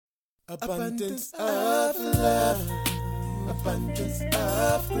Abundance of love, abundance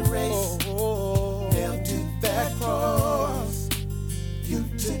of grace. Nailed to that cross, you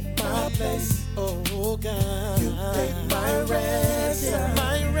took my place. Oh God, you paid my ransom.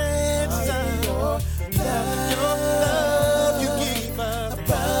 Your love, you gave us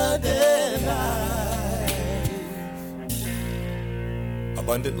abundant life.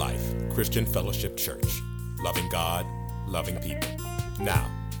 Abundant Life Christian Fellowship Church. Loving God, loving people.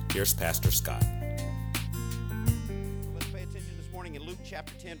 Now, here's Pastor Scott. Let's pay attention this morning in Luke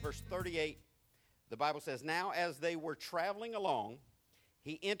chapter 10, verse 38. The Bible says, "Now as they were traveling along,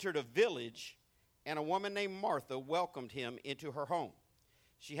 he entered a village, and a woman named Martha welcomed him into her home.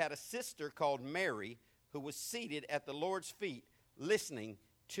 She had a sister called Mary who was seated at the Lord's feet listening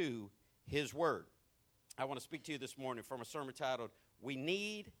to his word." I want to speak to you this morning from a sermon titled, "We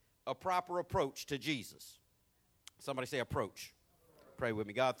Need a Proper Approach to Jesus." Somebody say approach. Pray with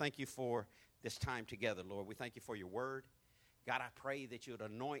me. God, thank you for this time together, Lord. We thank you for your word. God, I pray that you would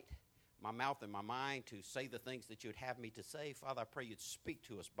anoint my mouth and my mind to say the things that you would have me to say. Father, I pray you'd speak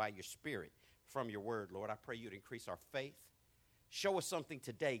to us by your spirit from your word, Lord. I pray you'd increase our faith. Show us something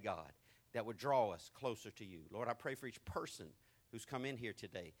today, God, that would draw us closer to you. Lord, I pray for each person who's come in here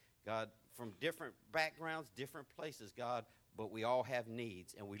today, God, from different backgrounds, different places, God, but we all have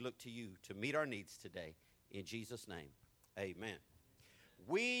needs, and we look to you to meet our needs today. In Jesus' name, amen.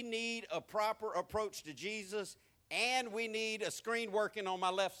 We need a proper approach to Jesus, and we need a screen working on my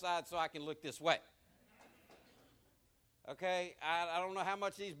left side so I can look this way. Okay, I don't know how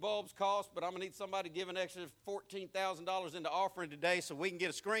much these bulbs cost, but I'm going to need somebody to give an extra $14,000 into offering today so we can get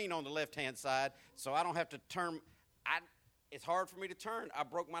a screen on the left-hand side so I don't have to turn. It's hard for me to turn. I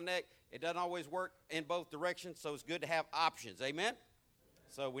broke my neck. It doesn't always work in both directions, so it's good to have options. Amen?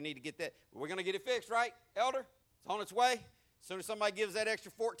 So we need to get that. We're going to get it fixed, right, Elder? It's on its way. As soon as somebody gives that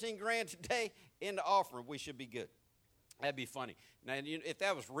extra $14,000 today in the offering, we should be good. That'd be funny. Now, if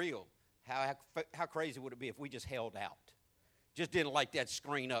that was real, how crazy would it be if we just held out? Just didn't light that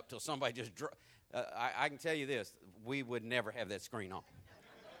screen up till somebody just I can tell you this, we would never have that screen on.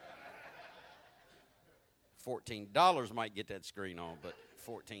 $14 might get that screen on, but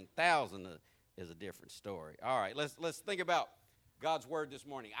 $14,000 is a different story. All right, let's think about God's word this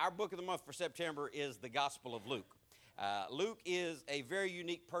morning. Our book of the month for September is the Gospel of Luke. Luke is a very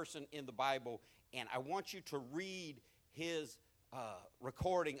unique person in the Bible, and I want you to read his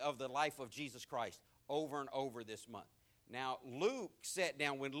recording of the life of Jesus Christ over and over this month. Now, Luke sat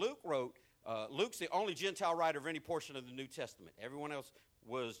down. When Luke wrote, Luke's the only Gentile writer of any portion of the New Testament. Everyone else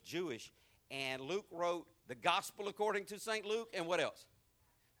was Jewish, and Luke wrote the Gospel according to St. Luke, and what else?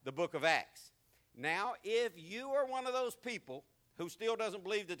 The book of Acts. Now, if you are one of those people who still doesn't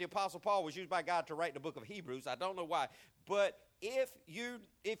believe that the Apostle Paul was used by God to write the book of Hebrews, I don't know why, but if you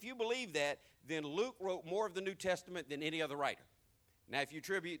believe that, then Luke wrote more of the New Testament than any other writer. Now, if you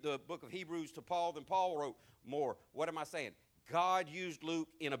attribute the book of Hebrews to Paul, then Paul wrote more. What am I saying? God used Luke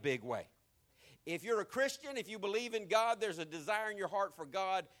in a big way. If you're a Christian, if you believe in God, there's a desire in your heart for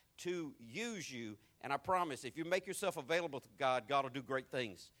God to use you, and I promise, if you make yourself available to God, God will do great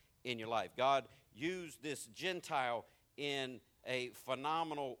things in your life. God used this Gentile in a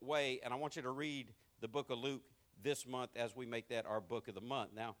phenomenal way, and I want you to read the book of Luke this month as we make that our book of the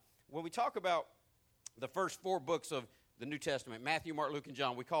month. Now, when we talk about the first four books of the New Testament, Matthew, Mark, Luke, and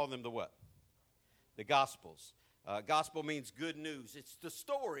John, we call them the what? The Gospels. Gospel means good news. It's the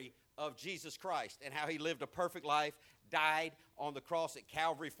story of Jesus Christ and how he lived a perfect life, died on the cross at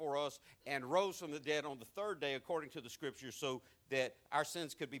Calvary for us, and rose from the dead on the third day according to the Scriptures so that our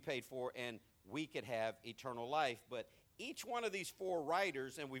sins could be paid for and we could have eternal life. But each one of these four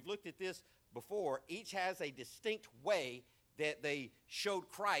writers, and we've looked at this before, each has a distinct way that they showed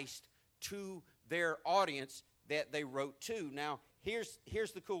Christ to their audience that they wrote to. Now, here's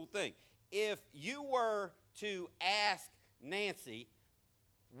the cool thing. If you were to ask Nancy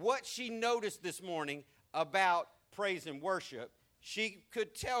what she noticed this morning about praise and worship, she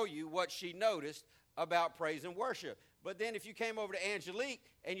could tell you what she noticed about praise and worship. But then if you came over to Angelique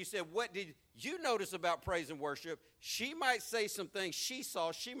and you said, what did you notice about praise and worship? She might say some things she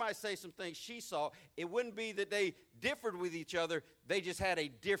saw. She might say some things she saw. It wouldn't be that they differed with each other. They just had a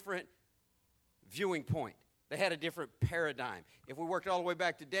different viewing point. They had a different paradigm. If we worked all the way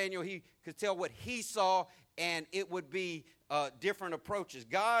back to Daniel, he could tell what he saw, and it would be different approaches.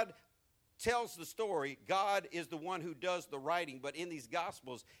 God tells the story. God is the one who does the writing, but in these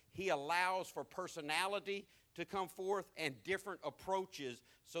Gospels, he allows for personality to come forth and different approaches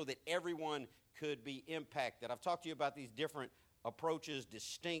so that everyone could be impacted. I've talked to you about these different approaches,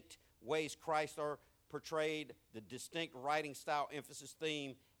 distinct ways Christ are portrayed, the distinct writing style, emphasis,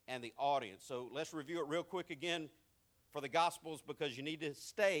 theme, and the audience. So let's review it real quick again for the Gospels, because you need to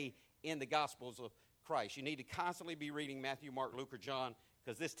stay in the Gospels of Christ. You need to constantly be reading Matthew, Mark, Luke, or John,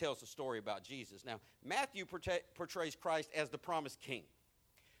 because this tells a story about Jesus. Now, Matthew portrays Christ as the promised king.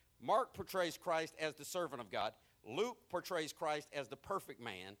 Mark portrays Christ as the servant of God. Luke portrays Christ as the perfect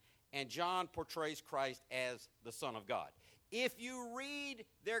man. And John portrays Christ as the Son of God. If you read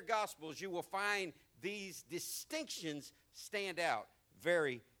their Gospels, you will find these distinctions stand out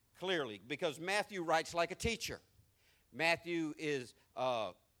very clearly, because Matthew writes like a teacher. Matthew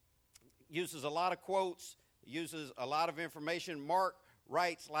uses a lot of quotes, uses a lot of information. Mark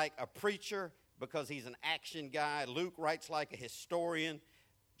writes like a preacher because he's an action guy. Luke writes like a historian.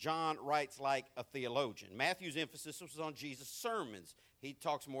 John writes like a theologian. Matthew's emphasis was on Jesus' sermons. He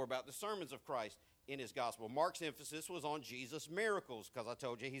talks more about the sermons of Christ in his gospel. Mark's emphasis was on Jesus' miracles, because I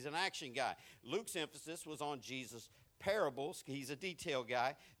told you he's an action guy. Luke's emphasis was on Jesus' parables. He's a detail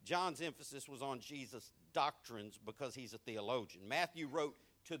guy. John's emphasis was on Jesus' doctrines, because he's a theologian. Matthew wrote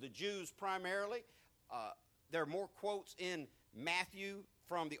to the Jews primarily. There are more quotes in Matthew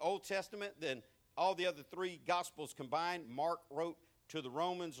from the Old Testament than all the other three Gospels combined. Mark wrote to the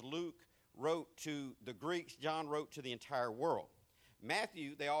Romans. Luke wrote to the Greeks. John wrote to the entire world.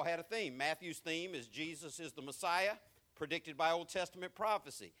 Matthew, they all had a theme. Matthew's theme is Jesus is the Messiah, predicted by Old Testament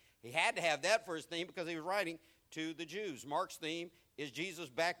prophecy. He had to have that for his theme because he was writing to the Jews. Mark's theme is Jesus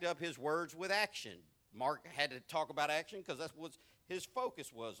backed up his words with action. Mark had to talk about action because that's what his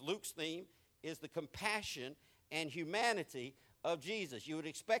focus was. Luke's theme is the compassion and humanity of Jesus. You would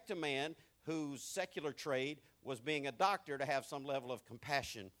expect a man whose secular trade was being a doctor to have some level of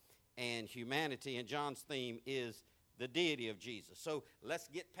compassion and humanity, and John's theme is the deity of Jesus. So let's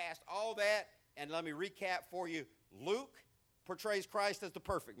get past all that, and let me recap for you. Luke portrays Christ as the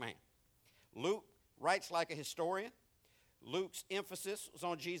perfect man. Luke writes like a historian. Luke's emphasis was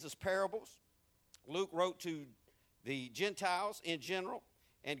on Jesus' parables. Luke wrote to the Gentiles in general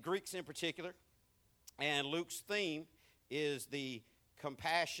and Greeks in particular. And Luke's theme is the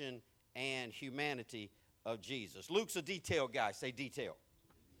compassion and humanity of Jesus. Luke's a detail guy. Say detail.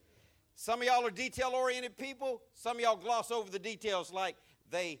 Some of y'all are detail-oriented people. Some of y'all gloss over the details like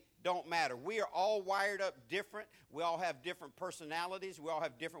they don't matter. We are all wired up different. We all have different personalities. We all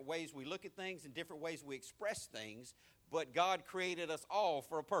have different ways we look at things and different ways we express things. But God created us all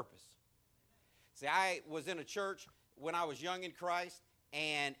for a purpose. See, I was in a church when I was young in Christ,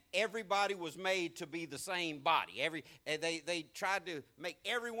 and everybody was made to be the same body. They tried to make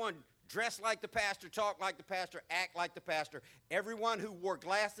everyone dress like the pastor, talk like the pastor, act like the pastor. Everyone who wore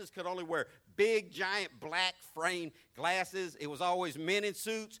glasses could only wear big, giant, black frame glasses. It was always men in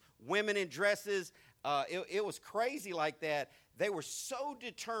suits, women in dresses. It was crazy like that. They were so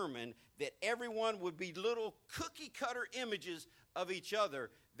determined that everyone would be little cookie-cutter images of each other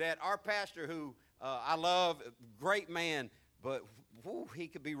that our pastor, who I love, great man, but he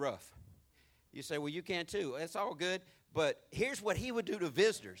could be rough. You say, well, you can too. It's all good. But here's what he would do to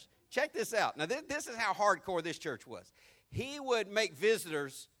visitors. Check this out. Now, this is how hardcore this church was. He would make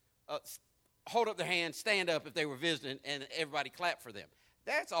visitors hold up their hands, stand up if they were visiting, and everybody clap for them.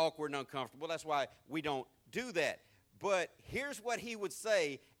 That's awkward and uncomfortable. That's why we don't do that. But here's what he would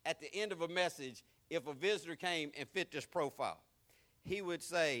say at the end of a message if a visitor came and fit this profile. He would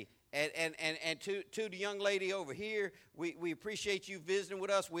say, and to the young lady over here, we appreciate you visiting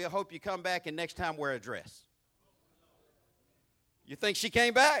with us. We hope you come back and next time wear a dress. You think she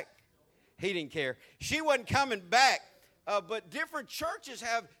came back? He didn't care. She wasn't coming back. But different churches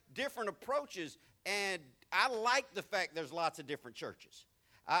have different approaches, and I like the fact there's lots of different churches.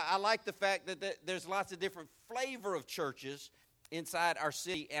 I like the fact that there's lots of different flavor of churches inside our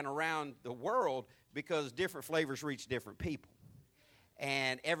city and around the world, because different flavors reach different people.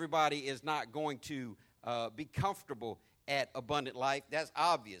 And everybody is not going to be comfortable at Abundant Life. That's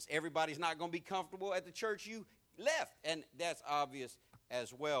obvious. Everybody's not going to be comfortable at the church you left, and that's obvious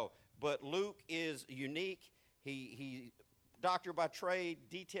as well. But Luke is unique. He doctor by trade,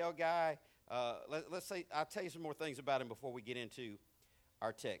 detail guy. Let's say, I'll tell you some more things about him before we get into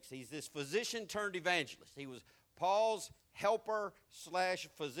our text. He's this physician turned evangelist. He was Paul's helper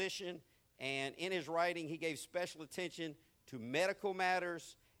 / physician, and in his writing, he gave special attention to medical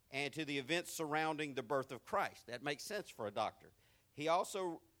matters and to the events surrounding the birth of Christ. That makes sense for a doctor. He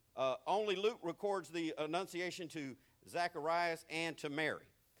also, only Luke records the Annunciation to Zacharias and to Mary.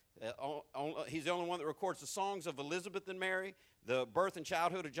 He's the only one that records the songs of Elizabeth and Mary, the birth and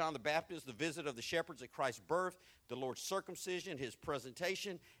childhood of John the Baptist, the visit of the shepherds at Christ's birth, the Lord's circumcision, his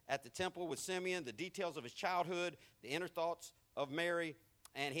presentation at the temple with Simeon, the details of his childhood, the inner thoughts of Mary,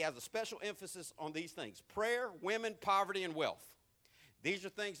 and he has a special emphasis on these things: prayer, women, poverty, and wealth. These are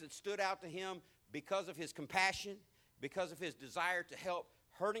things that stood out to him because of his compassion, because of his desire to help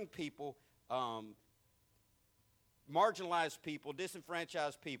hurting people, marginalized people,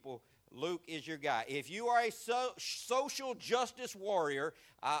 disenfranchised people. Luke is your guy. If you are a social justice warrior,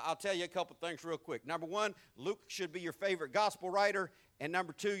 I'll tell you a couple things real quick. Number one, Luke should be your favorite gospel writer. And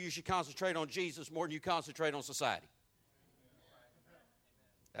number two, you should concentrate on Jesus more than you concentrate on society.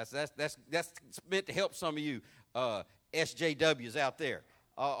 That's meant to help some of you SJWs out there,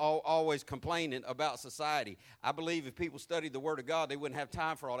 always complaining about society. I believe if people studied the Word of God, they wouldn't have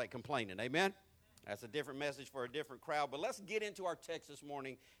time for all that complaining. Amen? That's a different message for a different crowd. But let's get into our text this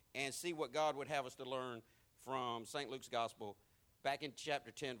morning and see what God would have us to learn from St. Luke's Gospel. Back in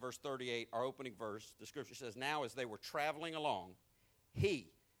chapter 10, verse 38, our opening verse, the Scripture says, now as they were traveling along,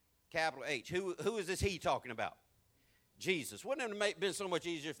 he, capital H, who is this he talking about? Jesus. Wouldn't it have been so much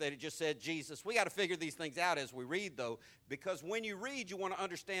easier if they had just said Jesus? We got to figure these things out as we read, though, because when you read, you want to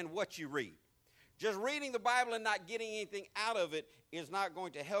understand what you read. Just reading the Bible and not getting anything out of it is not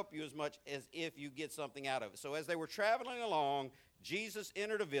going to help you as much as if you get something out of it. So as they were traveling along, Jesus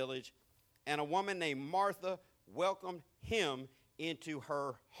entered a village, and a woman named Martha welcomed him into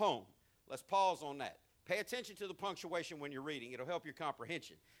her home. Let's pause on that. Pay attention to the punctuation when you're reading. It'll help your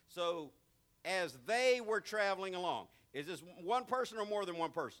comprehension. So as they were traveling along, is this one person or more than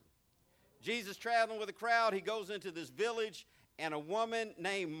one person? Jesus traveling with a crowd. He goes into this village, and a woman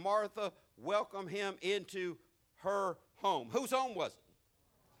named Martha welcomed him into her home. Whose home was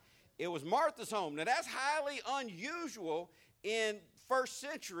it? It was Martha's home. Now, that's highly unusual in first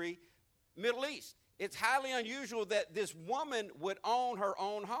century Middle East. It's highly unusual that this woman would own her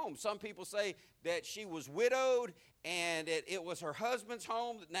own home. Some people say that she was widowed and it was her husband's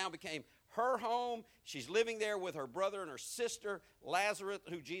home that now became her home. She's living there with her brother and her sister, Lazarus,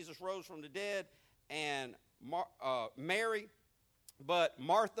 who Jesus rose from the dead, and Mary. But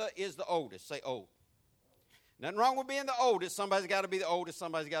Martha is the oldest. Say old. Nothing wrong with being the oldest. Somebody's got to be the oldest.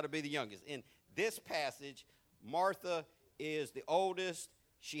 Somebody's got to be the youngest. In this passage, Martha is the oldest.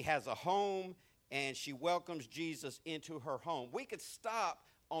 She has a home, and she welcomes Jesus into her home. We could stop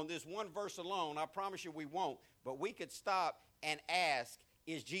on this one verse alone. I promise you we won't. But we could stop and ask,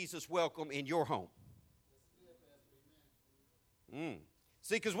 is Jesus welcome in your home?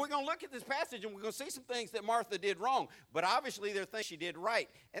 See, because we're going to look at this passage and we're going to see some things that Martha did wrong. But obviously there are things she did right.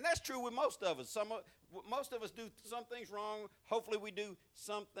 And that's true with most of us. Most of us do some things wrong. Hopefully we do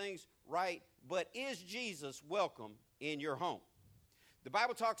some things right. But is Jesus welcome in your home? The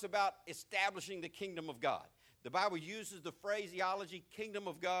Bible talks about establishing the kingdom of God. The Bible uses the phraseology kingdom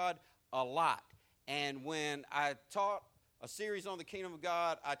of God a lot. And when I taught a series on the kingdom of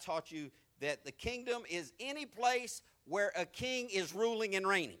God, I taught you that the kingdom is any place where a king is ruling and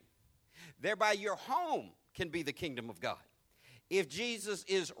reigning. Thereby your home can be the kingdom of God. If Jesus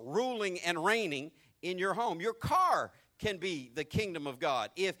is ruling and reigning in your home, your car can be the kingdom of God.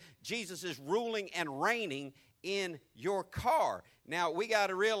 If Jesus is ruling and reigning in your car. Now, we got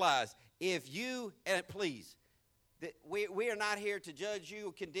to realize, if you, and please, that we are not here to judge you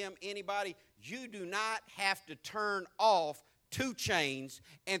or condemn anybody. You do not have to turn off 2 Chainz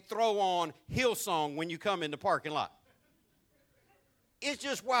and throw on Hillsong when you come in the parking lot. It's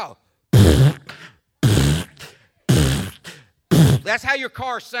just wow. That's how your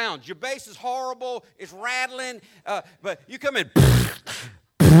car sounds. Your bass is horrible. It's rattling. But you come in.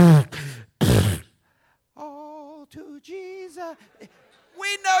 Oh, to Jesus.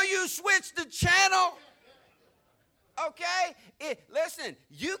 We know you switched the channel. Okay? Listen,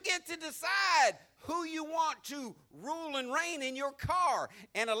 you get to decide who you want to rule and reign in your car.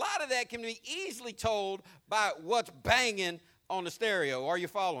 And a lot of that can be easily told by what's banging on the stereo. Are you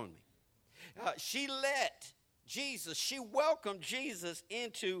following me? She welcomed Jesus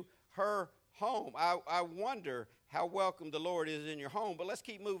into her home. I wonder how welcome the Lord is in your home. But let's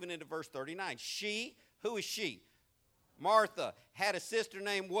keep moving into verse 39. Who is she? Martha had a sister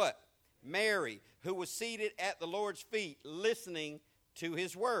named what? Mary, who was seated at the Lord's feet listening to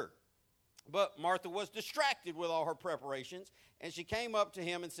his word. But Martha was distracted with all her preparations, and she came up to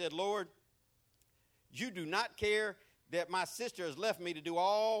him and said, Lord, you do not care that my sister has left me to do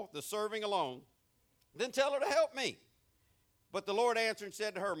all the serving alone. Then tell her to help me. But the Lord answered and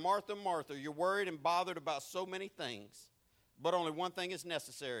said to her, Martha, Martha, you're worried and bothered about so many things, but only one thing is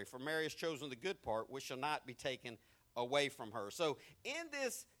necessary. For Mary has chosen the good part, which shall not be taken away from her. So in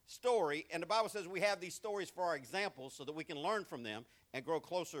this story, and the Bible says we have these stories for our examples so that we can learn from them and grow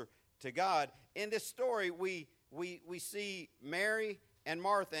closer to God. In this story, we see Mary and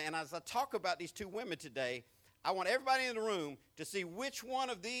Martha, and as I talk about these 2 women today, I want everybody in the room to see which one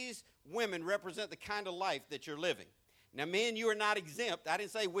of these women represent the kind of life that you're living. Now, men, you are not exempt. I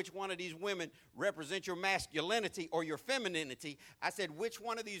didn't say which one of these women represents your masculinity or your femininity. I said which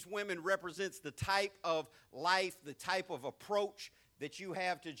one of these women represents the type of life, the type of approach that you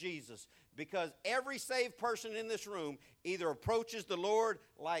have to Jesus. Because every saved person in this room either approaches the Lord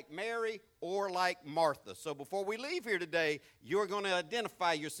like Mary or like Martha. So before we leave here today, you're going to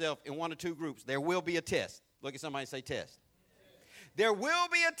identify yourself in one of two groups. There will be a test. Look at somebody and say test. There will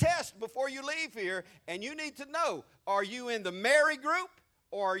be a test before you leave here, and you need to know, are you in the Mary group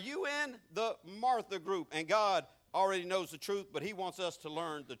or are you in the Martha group? And God already knows the truth, but he wants us to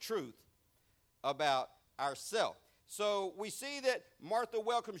learn the truth about ourselves. So we see that Martha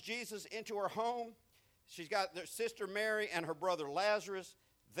welcomes Jesus into her home. She's got their sister Mary and her brother Lazarus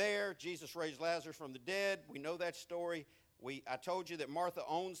there. Jesus raised Lazarus from the dead. We know that story. I told you that Martha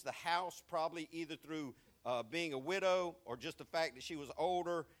owns the house, probably either through being a widow or just the fact that she was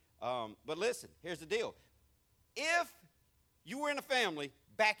older. But listen, here's the deal. If you were in a family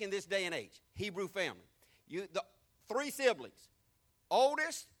back in this day and age, Hebrew family, the three siblings,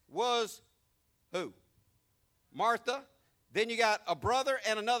 oldest was who? Martha. Then you got a brother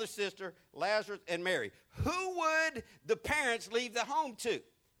and another sister, Lazarus and Mary. Who would the parents leave the home to?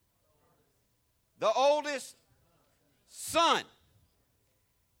 The oldest son.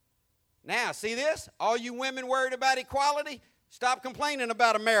 Now, see this? All you women worried about equality, stop complaining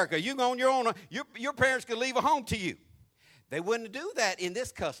about America. You go on your own. Your parents could leave a home to you. They wouldn't do that in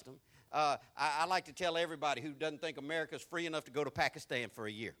this custom. I like to tell everybody who doesn't think America's free enough to go to Pakistan for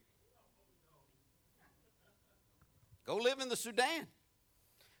a year. Go live in the Sudan.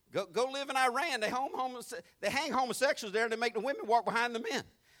 Go live in Iran. They hang homosexuals there and they make the women walk behind the men.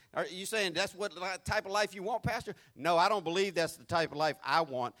 Are you saying that's what type of life you want, Pastor? No, I don't believe that's the type of life I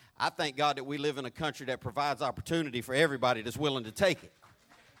want. I thank God that we live in a country that provides opportunity for everybody that's willing to take it.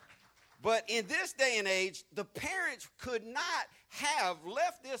 But in this day and age, the parents could not have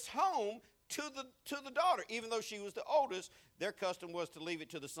left this home to the daughter. Even though she was the oldest, their custom was to leave it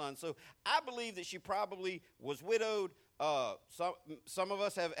to the son. So I believe that she probably was widowed. Some of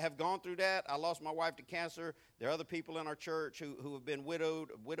us have gone through that. I lost my wife to cancer. There are other people in our church who have been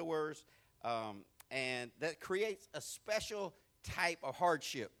widowers, and that creates a special type of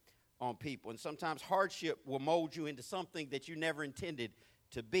hardship on people. And sometimes hardship will mold you into something that you never intended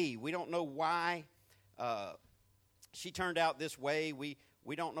to be. We don't know why she turned out this way. We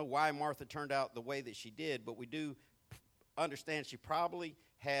don't know why Martha turned out the way that she did, but we do understand she probably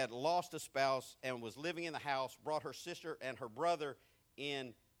had lost a spouse and was living in the house, brought her sister and her brother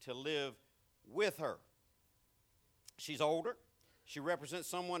in to live with her. She's older. She represents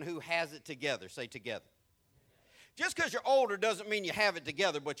someone who has it together. Say together. Just because you're older doesn't mean you have it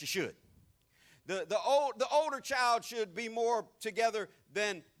together, but you should. The older child should be more together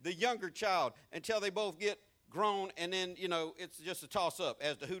than the younger child until they both get grown, and then, it's just a toss-up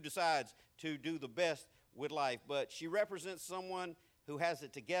as to who decides to do the best with life. But she represents someone who has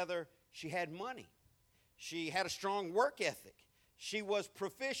it together. She had money. She had a strong work ethic. She was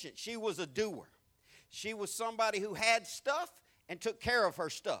proficient. She was a doer. She was somebody who had stuff and took care of her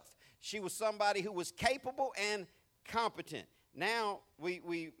stuff. She was somebody who was capable and competent. Now,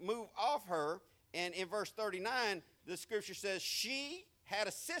 we move off her, and in verse 39, the scripture says she had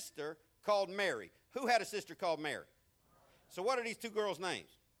a sister called Mary. Who had a sister called Mary? So what are these two girls' names?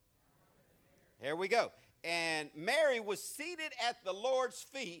 Here we go. And Mary was seated at the Lord's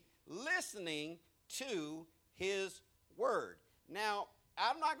feet listening to his word. Now,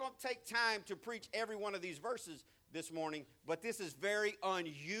 I'm not going to take time to preach every one of these verses this morning, but this is very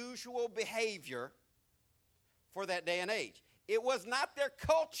unusual behavior for that day and age. It was not their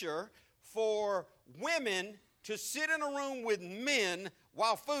culture for women to sit in a room with men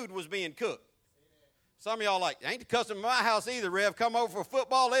while food was being cooked. Some of y'all like, ain't the custom in my house either, Rev. Come over for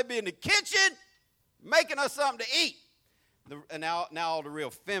football, they'd be in the kitchen making us something to eat. And now all the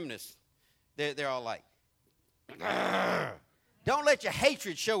real feminists, they're all like, don't let your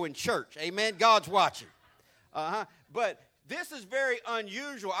hatred show in church. Amen. God's watching. But this is very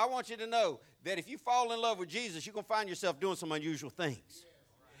unusual. I want you to know that if you fall in love with Jesus, you're going to find yourself doing some unusual things.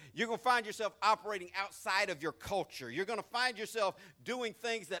 You're going to find yourself operating outside of your culture. You're going to find yourself doing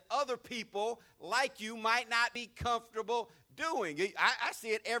things that other people like you might not be comfortable doing. I see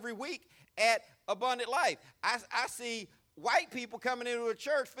it every week at Abundant Life. I see white people coming into a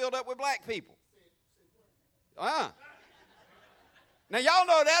church filled up with black people. Now, y'all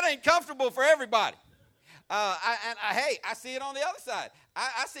know that ain't comfortable for everybody. I see it on the other side.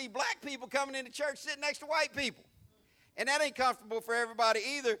 I see black people coming into church sitting next to white people. And that ain't comfortable for everybody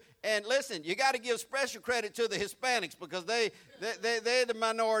either. And listen, you got to give special credit to the Hispanics because they're the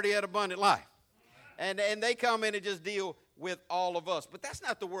minority at Abundant Life. And they come in and just deal with all of us. But that's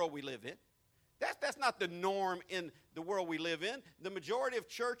not the world we live in. That's not the norm in the world we live in. The majority of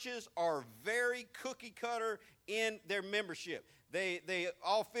churches are very cookie cutter in their membership. They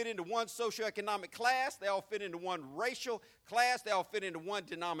all fit into one socioeconomic class. They all fit into one racial class. They all fit into one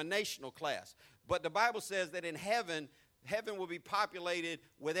denominational class. But the Bible says that in heaven will be populated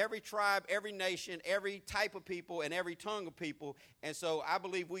with every tribe, every nation, every type of people, and every tongue of people. And so I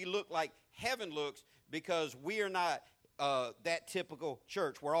believe we look like heaven looks because we are not that typical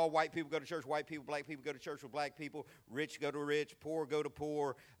church where all white people go to church, white people, black people go to church with black people, rich go to rich, poor go to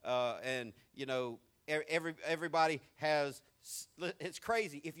poor, and, you know, everybody has, it's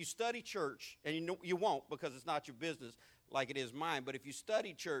crazy. If you study church, and you won't because it's not your business like it is mine, but if you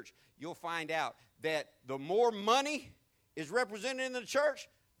study church, you'll find out that the more money is represented in the church,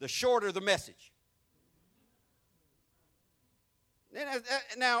 the shorter the message.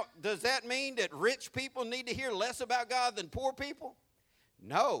 Now, does that mean that rich people need to hear less about God than poor people?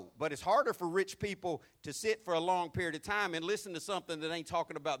 No, but it's harder for rich people to sit for a long period of time and listen to something that ain't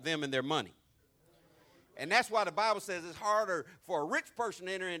talking about them and their money. And that's why the Bible says it's harder for a rich person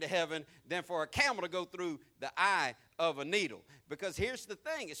to enter into heaven than for a camel to go through the eye of a needle. Because here's the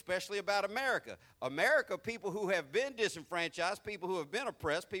thing, especially about America. America, people who have been disenfranchised, people who have been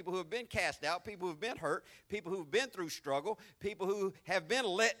oppressed, people who have been cast out, people who have been hurt, people who have been through struggle, people who have been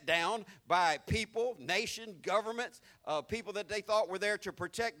let down by people, nation, governments, people that they thought were there to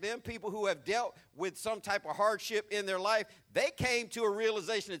protect them, people who have dealt with some type of hardship in their life. They came to a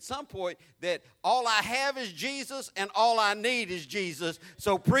realization at some point that all I have is Jesus and all I need is Jesus.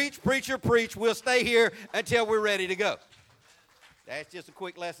 So preach, preacher, preach. We'll stay here until we're ready to go. That's just a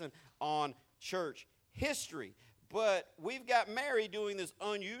quick lesson on church history. But we've got Mary doing this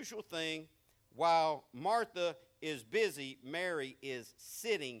unusual thing while Martha is busy. Mary is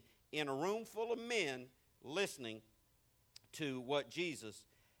sitting in a room full of men listening to what Jesus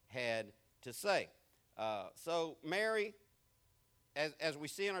had to say. So Mary, as we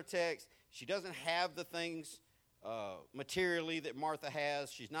see in our text, she doesn't have the things materially that Martha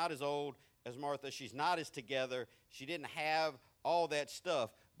has. She's not as old as Martha. She's not as together. She didn't have all that stuff,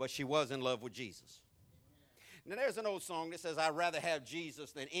 but she was in love with Jesus. Now, there's an old song that says, I'd rather have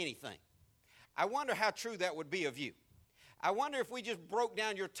Jesus than anything. I wonder how true that would be of you. I wonder if we just broke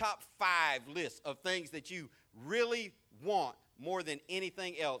down your top 5 list of things that you really want more than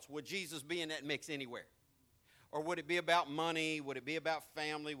anything else. Would Jesus be in that mix anywhere? Or would it be about money? Would it be about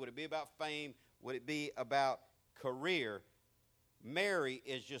family? Would it be about fame? Would it be about career? Mary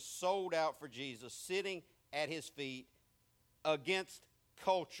is just sold out for Jesus, sitting at his feet against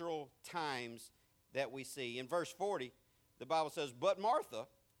cultural times that we see. In verse 40, the Bible says, but Martha,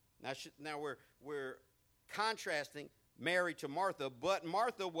 now we're contrasting Mary to Martha, but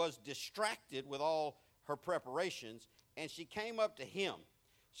Martha was distracted with all her preparations, and she came up to him.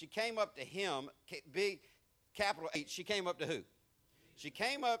 She came up to him, big capital H. She came up to who? She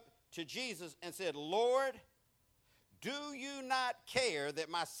came up to Jesus and said, Lord, do you not care that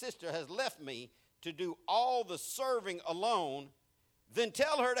my sister has left me to do all the serving alone? Then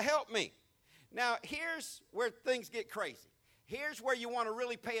tell her to help me. Now, here's where things get crazy. Here's where you want to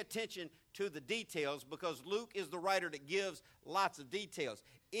really pay attention to the details, because Luke is the writer that gives lots of details.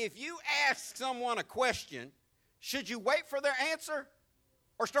 If you ask someone a question, should you wait for their answer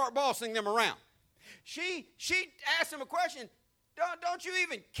or start bossing them around? She asked him a question. Don't you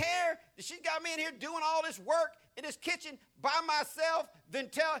even care that she's got me in here doing all this work in this kitchen by myself? Then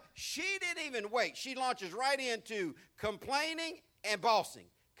she didn't even wait. She launches right into complaining and bossing.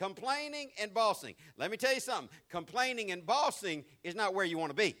 Complaining and bossing. Let me tell you something. Complaining and bossing is not where you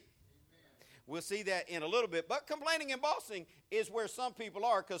want to be. Amen. We'll see that in a little bit. But complaining and bossing is where some people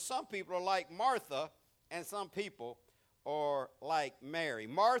are, because some people are like Martha and some people are like Mary.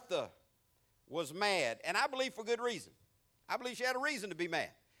 Martha was mad, and I believe for good reason. I believe she had a reason to be mad.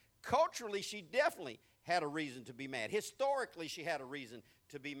 Culturally, she definitely had a reason to be mad. Historically, she had a reason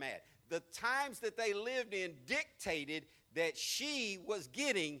to be mad. The times that they lived in dictated that she was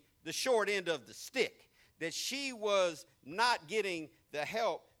getting the short end of the stick, that she was not getting the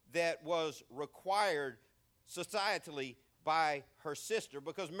help that was required societally by her sister,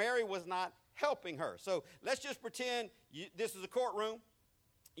 because Mary was not helping her. So let's just pretend this is a courtroom.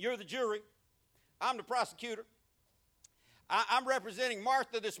 You're the jury. I'm the prosecutor. I'm representing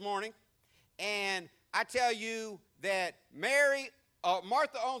Martha this morning, and I tell you that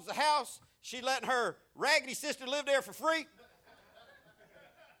Martha owns the house. She letting her raggedy sister live there for free,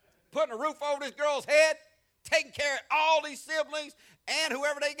 putting a roof over this girl's head, taking care of all these siblings and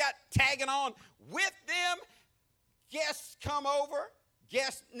whoever they got tagging on with them. Guests come over.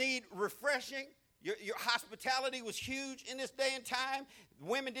 Guests need refreshing. Your hospitality was huge in this day and time.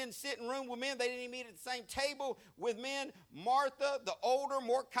 Women didn't sit in room with men. They didn't even eat at the same table with men. Martha, the older,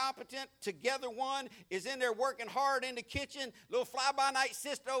 more competent, together one, is in there working hard in the kitchen. Little fly-by-night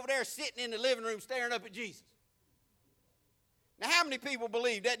sister over there sitting in the living room staring up at Jesus. Now, how many people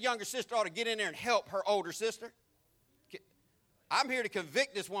believe that younger sister ought to get in there and help her older sister? I'm here to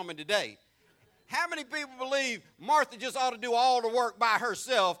convict this woman today. How many people believe Martha just ought to do all the work by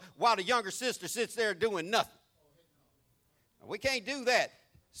herself while the younger sister sits there doing nothing? We can't do that.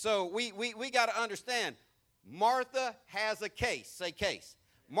 So we got to understand, Martha has a case. Say case.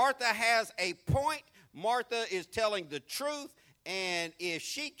 Martha has a point. Martha is telling the truth. And if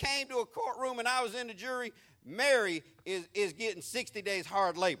she came to a courtroom and I was in the jury, Mary is getting 60 days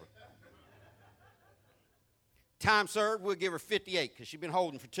hard labor. Time served, we'll give her 58 because she's been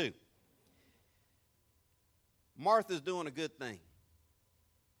holding for 2. Martha's doing a good thing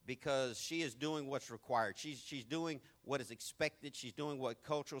because she is doing what's required. She's doing what is expected. She's doing what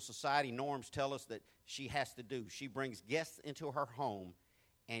cultural society norms tell us that she has to do. She brings guests into her home,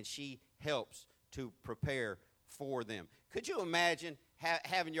 and she helps to prepare for them. Could you imagine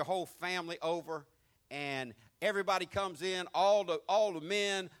having your whole family over, and everybody comes in, all the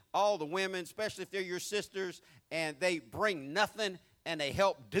men, all the women, especially if they're your sisters, and they bring nothing and they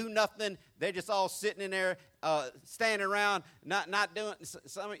help do nothing. They're just all sitting in there, standing around, not doing.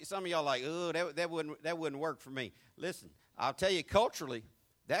 Some of y'all like, oh, that wouldn't work for me. Listen, I'll tell you, culturally,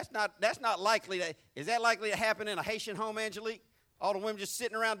 that's not likely. Is that likely to happen in a Haitian home, Angelique? All the women just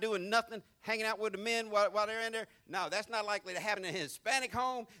sitting around doing nothing, hanging out with the men while they're in there? No, that's not likely to happen in a Hispanic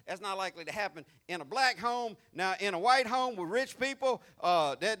home. That's not likely to happen in a black home. Now, in a white home with rich people,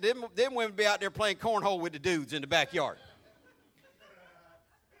 them women be out there playing cornhole with the dudes in the backyard.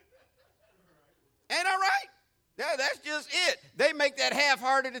 Ain't that right? Yeah, that's just it. They make that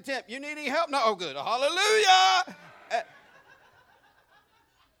half-hearted attempt. You need any help? No. Oh, good. Hallelujah.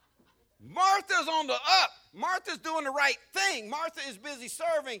 Martha's on the up. Martha's doing the right thing. Martha is busy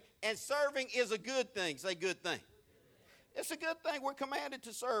serving, and serving is a good thing. Say good thing. It's a good thing. We're commanded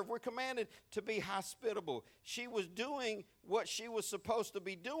to serve. We're commanded to be hospitable. She was doing what she was supposed to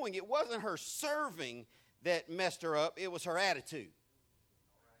be doing. It wasn't her serving that messed her up. It was her attitude.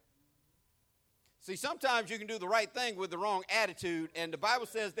 See, sometimes you can do the right thing with the wrong attitude, and the Bible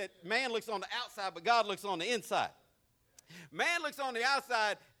says that man looks on the outside, but God looks on the inside. Man looks on the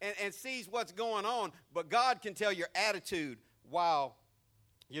outside and sees what's going on, but God can tell your attitude while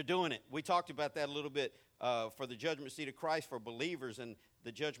you're doing it. We talked about that a little bit for the judgment seat of Christ for believers and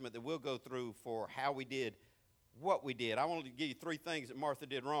the judgment that we'll go through for how we did what we did. I wanted to give you 3 things that Martha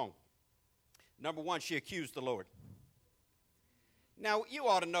did wrong. Number 1, she accused the Lord. Now, you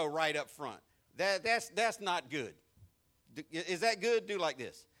ought to know right up front. That's not good. Is that good? Do like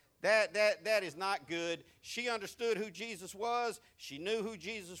this. That is not good. She understood who Jesus was. She knew who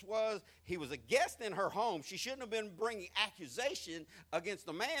Jesus was. He was a guest in her home. She shouldn't have been bringing accusation against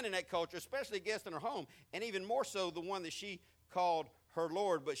a man in that culture, especially a guest in her home, and even more so the one that she called her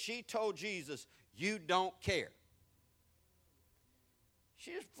Lord. But she told Jesus, you don't care.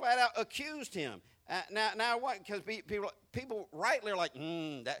 She just flat out accused him. Now what? Because people rightly are like,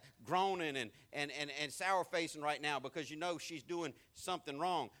 that groaning and sour facing right now because you know she's doing something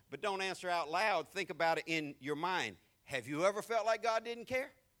wrong. But don't answer out loud. Think about it in your mind. Have you ever felt like God didn't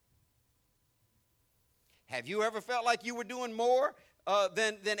care? Have you ever felt like you were doing more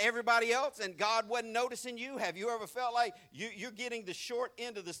than everybody else and God wasn't noticing you? Have you ever felt like you're getting the short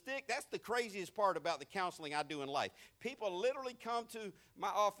end of the stick? That's the craziest part about the counseling I do in life. People literally come to my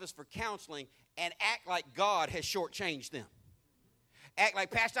office for counseling and act like God has shortchanged them. Act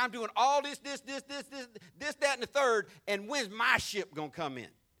like, Pastor, I'm doing all this, that, and the third, and when's my ship going to come in?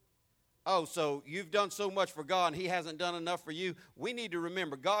 Oh, so you've done so much for God and he hasn't done enough for you? We need to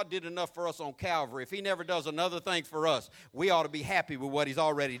remember God did enough for us on Calvary. If he never does another thing for us, we ought to be happy with what he's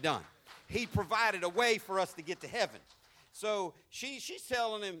already done. He provided a way for us to get to heaven. So she's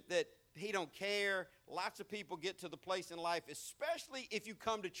telling him that he don't care. Lots of people get to the place in life, especially if you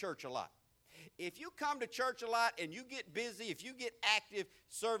come to church a lot. If you come to church a lot and you get busy, if you get active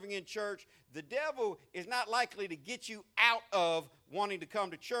serving in church, the devil is not likely to get you out of wanting to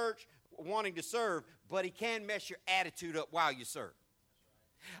come to church, wanting to serve, but he can mess your attitude up while you serve.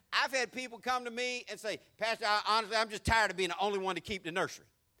 I've had people come to me and say, Pastor, honestly, I'm just tired of being the only one to keep the nursery.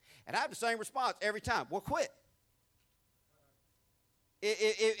 And I have the same response every time. Well, quit.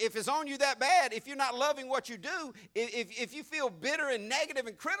 If it's on you that bad, if you're not loving what you do, if you feel bitter and negative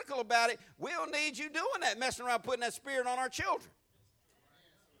and critical about it, we'll need you doing that, messing around, putting that spirit on our children.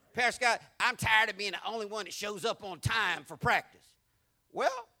 Pastor Scott, I'm tired of being the only one that shows up on time for practice. Well,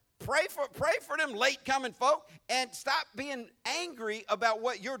 Pray for them late coming folk, and stop being angry about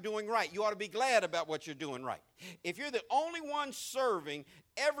what you're doing right. You ought to be glad about what you're doing right. If you're the only one serving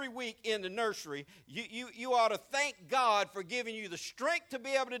every week in the nursery, you ought to thank God for giving you the strength to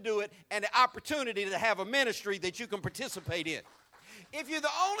be able to do it and the opportunity to have a ministry that you can participate in. If you're the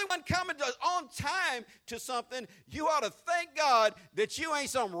only one coming on time to something, you ought to thank God that you ain't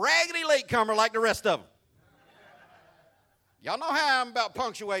some raggedy latecomer like the rest of them. Y'all know how I'm about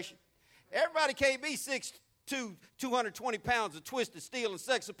punctuation. Everybody can't be 6'2", 220 pounds of twisted steel and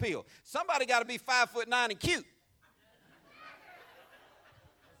sex appeal. Somebody got to be 5'9" and cute.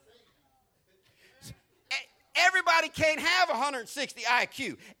 Everybody can't have 160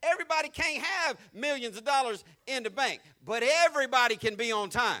 IQ. Everybody can't have millions of dollars in the bank. But everybody can be on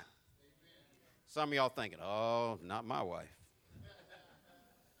time. Some of y'all thinking, oh, not my wife.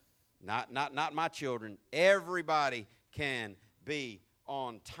 Not my children. Everybody can be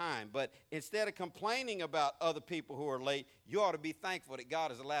on time. But instead of complaining about other people who are late, you ought to be thankful that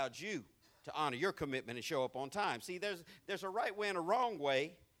God has allowed you to honor your commitment and show up on time. See, there's a right way and a wrong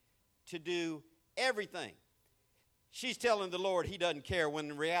way to do everything. She's telling the Lord he doesn't care, when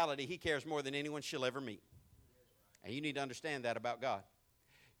in reality he cares more than anyone she'll ever meet. And you need to understand that about God.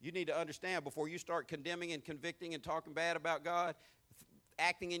 You need to understand before you start condemning and convicting and talking bad about God,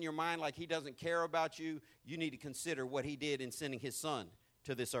 acting in your mind like he doesn't care about you, you need to consider what he did in sending his son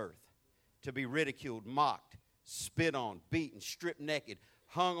to this earth to be ridiculed, mocked, spit on, beaten, stripped naked,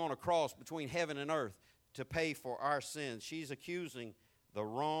 hung on a cross between heaven and earth to pay for our sins. She's accusing the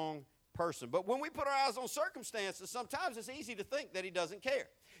wrong person. But when we put our eyes on circumstances, sometimes it's easy to think that he doesn't care.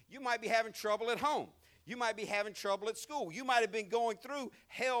 You might be having trouble at home. You might be having trouble at school. You might have been going through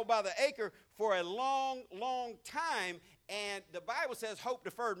hell by the acre for a long, long time, and the Bible says hope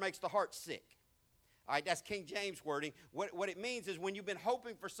deferred makes the heart sick. All right, that's King James wording. What it means is when you've been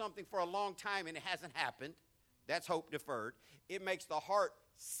hoping for something for a long time and it hasn't happened, that's hope deferred. It makes the heart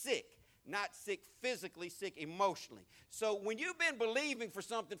sick. Not sick physically, sick emotionally. So when you've been believing for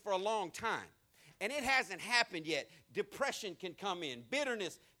something for a long time and it hasn't happened yet, depression can come in,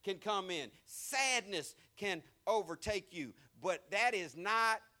 bitterness can come in, sadness can overtake you. But that is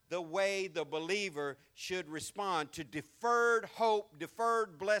not the way the believer should respond to deferred hope,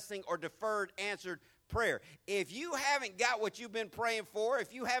 deferred blessing, or deferred answered prayer. If you haven't got what you've been praying for,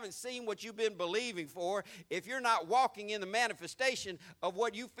 if you haven't seen what you've been believing for, if you're not walking in the manifestation of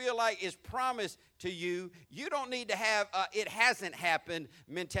what you feel like is promised to you, you don't need to have a it hasn't happened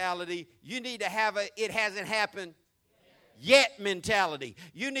mentality. You need to have a it hasn't happened yet mentality.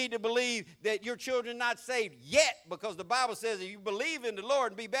 You need to believe that your children not saved yet, because the Bible says if you believe in the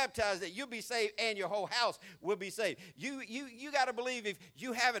Lord and be baptized, that you'll be saved and your whole house will be saved. You got to believe if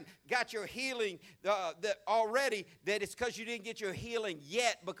you haven't got your healing that already, that it's because you didn't get your healing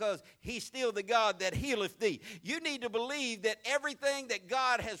yet, because he's still the God that healeth thee. You need to believe that everything that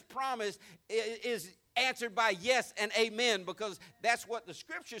God has promised is answered by yes and amen, because that's what the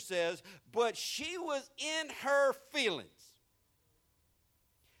scripture says. But she was in her feelings.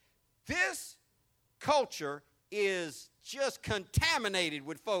 This culture is just contaminated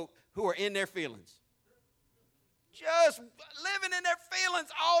with folk who are in their feelings. Just living in their feelings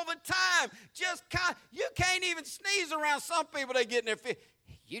all the time. You can't even sneeze around some people. They get in their feelings.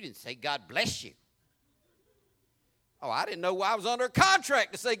 You didn't say God bless you. Oh, I didn't know I was under a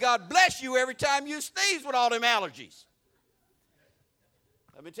contract to say God bless you every time you sneeze with all them allergies.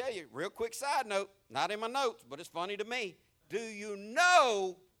 Let me tell you, real quick side note, not in my notes, but it's funny to me. Do you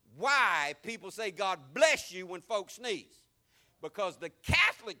know why people say God bless you when folks sneeze? Because the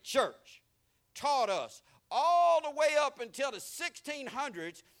Catholic Church taught us all the way up until the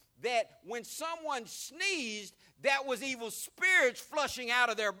 1600s that when someone sneezed, that was evil spirits flushing out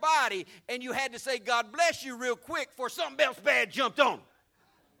of their body, and you had to say God bless you real quick before something else bad jumped on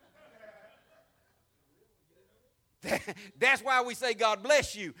them. That's why we say God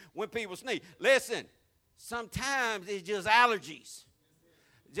bless you when people sneeze. Listen, sometimes it's just allergies.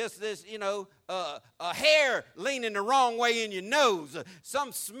 Just this, a hair leaning the wrong way in your nose,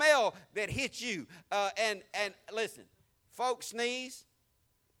 some smell that hits you. And listen, folks sneeze.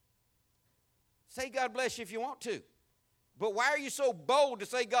 Say God bless you if you want to. But why are you so bold to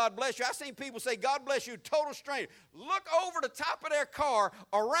say God bless you? I've seen people say God bless you, total stranger. Look over the top of their car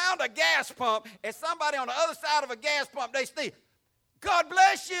around a gas pump, and somebody on the other side of a gas pump, they sneeze. God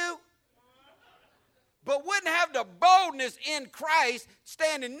bless you. But wouldn't have the boldness in Christ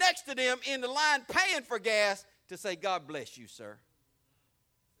standing next to them in the line paying for gas to say, God bless you, sir.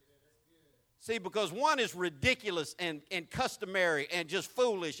 See, because one is ridiculous and customary and just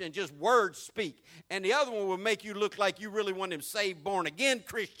foolish and just word speak. And the other one will make you look like you really want them saved, born-again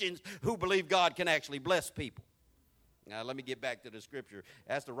Christians who believe God can actually bless people. Now, let me get back to the scripture.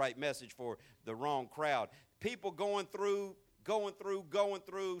 That's the right message for the wrong crowd. People going through,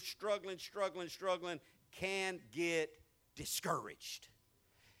 struggling, can get discouraged.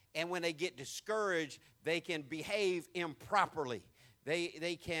 And when they get discouraged, they can behave improperly.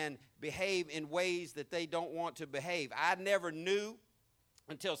 They can behave in ways that they don't want to behave. I never knew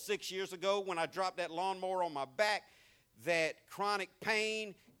until 6 years ago when I dropped that lawnmower on my back that chronic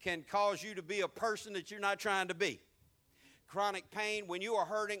pain can cause you to be a person that you're not trying to be. Chronic pain, when you are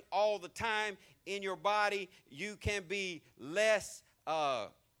hurting all the time in your body, you can be less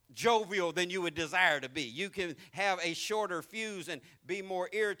jovial than you would desire to be. You can have a shorter fuse and be more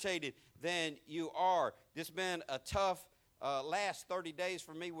irritated than you are. This has been a tough last 30 days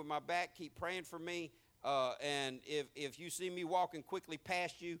for me with my back. Keep praying for me. And if you see me walking quickly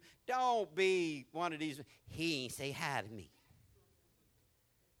past you, don't be one of these, he ain't say hi to me.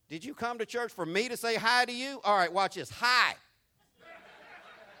 Did you come to church for me to say hi to you? All right, watch this. Hi.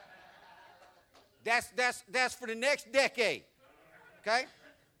 That's for the next decade. Okay?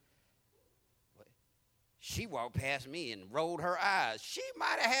 She walked past me and rolled her eyes. She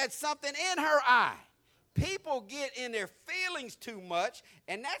might have had something in her eye. People get in their feelings too much,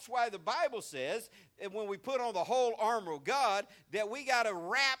 and that's why the Bible says that when we put on the whole armor of God, that we got to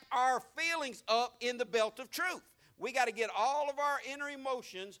wrap our feelings up in the belt of truth. We got to get all of our inner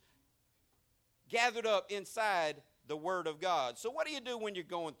emotions gathered up inside the Word of God. So what do you do when you're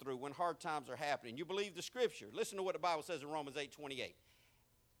going through, when hard times are happening? You believe the Scripture. Listen to what the Bible says in Romans 8:28.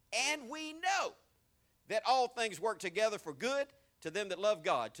 And we know that all things work together for good to them that love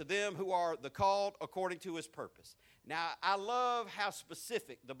God, to them who are the called according to His purpose. Now, I love how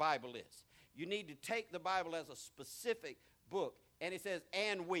specific the Bible is. You need to take the Bible as a specific book. And it says,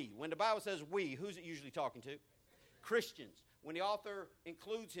 and we. When the Bible says we, who's it usually talking to? Christians. When the author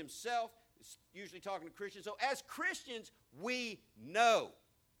includes himself, it's usually talking to Christians. So as Christians, we know.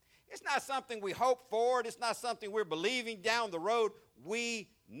 It's not something we hope for. It's not something we're believing down the road. We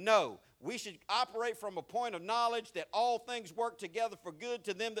know. We should operate from a point of knowledge that all things work together for good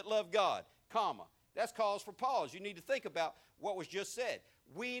to them that love God, comma. That's cause for pause. You need to think about what was just said.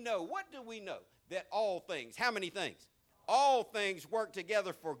 We know. What do we know? That all things, how many things? All things work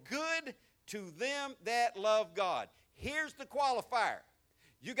together for good to them that love God. Here's the qualifier.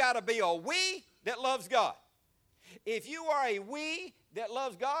 You got to be a we that loves God. If you are a we that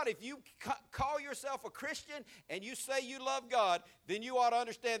loves God, if you call yourself a Christian and you say you love God, then you ought to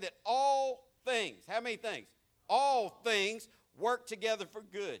understand that all things, how many things? All things work together for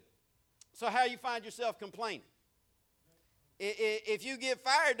good. So how you find yourself complaining? If you get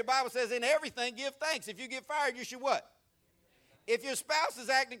fired, the Bible says in everything give thanks. If you get fired, you should what? If your spouse is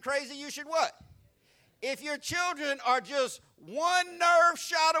acting crazy, you should what? If your children are just one nerve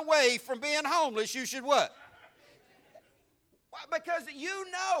shot away from being homeless, you should what? Because you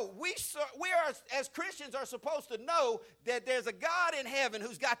know, we are, as Christians, are supposed to know that there's a God in heaven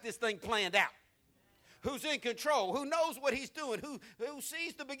who's got this thing planned out, who's in control, who knows what he's doing, who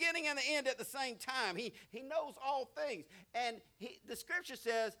sees the beginning and the end at the same time. He knows all things. And the scripture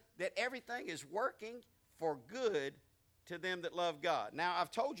says that everything is working for good to them that love God. Now,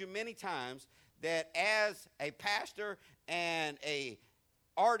 I've told you many times that as a pastor and a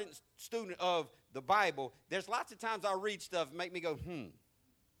ardent student of the Bible, there's lots of times I read stuff and make me go,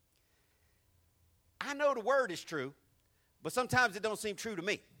 I know the word is true, but sometimes it don't seem true to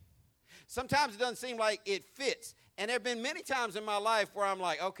me. Sometimes it doesn't seem like it fits. And there have been many times in my life where I'm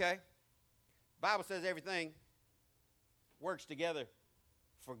like, okay, Bible says everything works together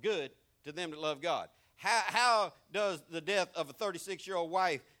for good to them that love God. How does the death of a 36-year-old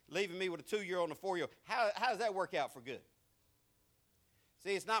wife leaving me with a 2-year-old and a 4-year-old, how does that work out for good?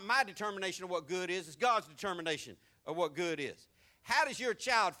 See, it's not my determination of what good is. It's God's determination of what good is. How does your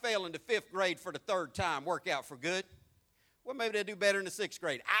child fail into 5th grade for the 3rd time work out for good? Well, maybe they'll do better in the 6th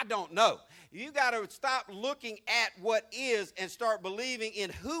grade. I don't know. You got to stop looking at what is and start believing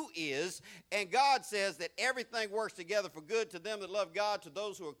in who is. And God says that everything works together for good to them that love God, to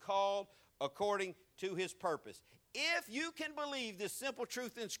those who are called according to His purpose. If you can believe this simple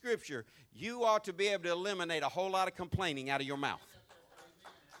truth in Scripture, you ought to be able to eliminate a whole lot of complaining out of your mouth.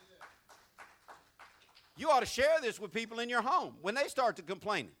 You ought to share this with people in your home. When they start to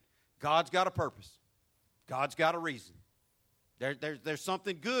complain, God's got a purpose. God's got a reason. There's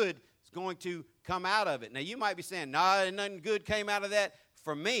something good that's going to come out of it. Now, you might be saying, no, nothing good came out of that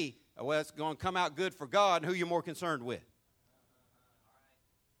for me. Well, it's going to come out good for God. And who you're more concerned with?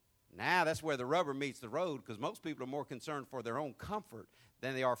 Now that's where the rubber meets the road, because most people are more concerned for their own comfort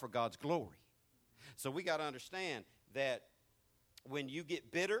than they are for God's glory. So we got to understand that when you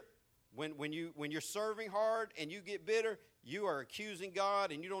get bitter, when you're serving hard and you get bitter, you are accusing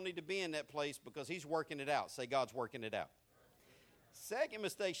God, and you don't need to be in that place because he's working it out. Say, God's working it out. Second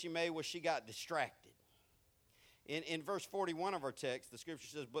mistake she made was she got distracted. In verse 41 of our text, the scripture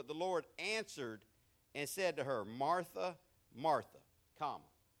says, but the Lord answered and said to her, Martha, Martha, comma.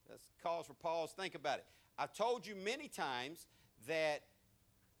 That's cause for pause. Think about it. I've told you many times that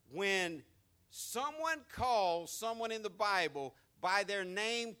when someone calls someone in the Bible by their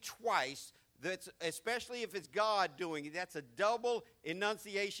name twice, that's, especially if it's God doing it, that's a double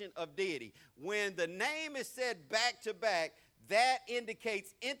enunciation of deity. When the name is said back to back, that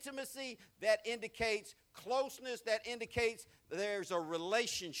indicates intimacy, that indicates closeness, that indicates there's a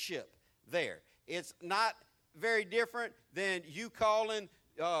relationship there. It's not very different than you calling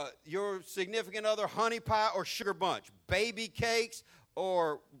your significant other honey pie or sugar bunch, baby cakes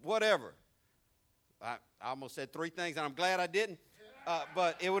or whatever. I almost said three things, and I'm glad I didn't.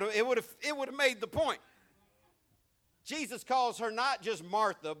 But it would have made the point. Jesus calls her not just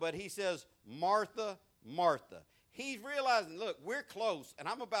Martha, but he says, Martha, Martha. He's realizing, look, we're close, and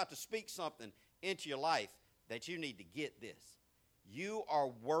I'm about to speak something into your life that you need to get this. You are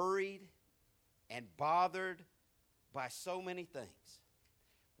worried and bothered by so many things.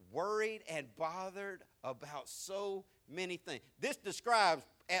 Worried and bothered about so many things. This describes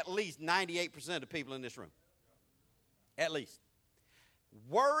at least 98% of the people in this room. At least.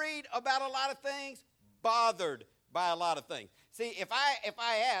 Worried about a lot of things, bothered by a lot of things. See, if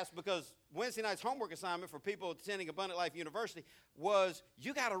I ask, because Wednesday night's homework assignment for people attending Abundant Life University was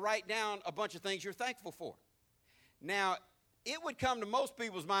you got to write down a bunch of things you're thankful for. Now, it would come to most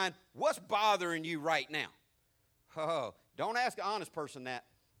people's mind, what's bothering you right now? Oh, don't ask an honest person that.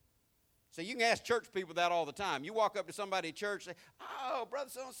 So you can ask church people that all the time. You walk up to somebody at church and say, oh, brother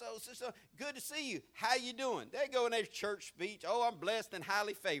so-and-so, sister, good to see you. How you doing? They go in their church speech. Oh, I'm blessed and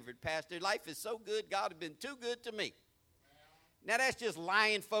highly favored, Pastor. Life is so good. God has been too good to me. Now, that's just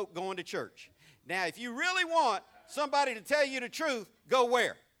lying folk going to church. Now, if you really want somebody to tell you the truth, go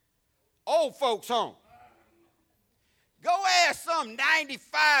where? Old folks' home. Go ask some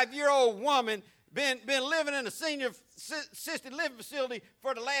 95-year-old woman been living in a senior assisted living facility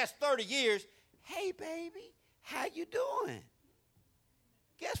for the last 30 years. Hey, baby, how you doing?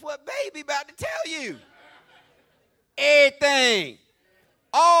 Guess what baby about to tell you? Everything.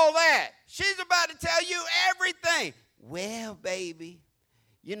 All that. She's about to tell you everything. Well, baby,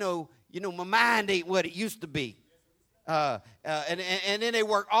 you know, my mind ain't what it used to be. And then they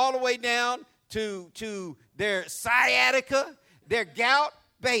work all the way down to their sciatica, their gout.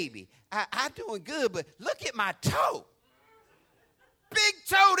 Baby, I'm doing good, but look at my toe. Big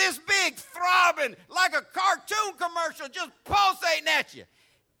toe this big, throbbing like a cartoon commercial, just pulsating at you.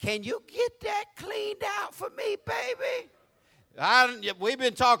 Can you get that cleaned out for me, baby? We've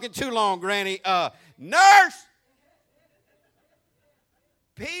been talking too long, Granny. Nurse!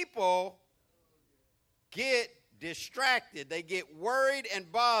 People get distracted. They get worried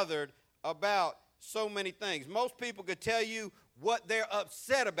and bothered about so many things. Most people could tell you what they're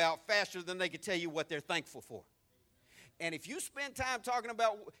upset about faster than they could tell you what they're thankful for. And if you spend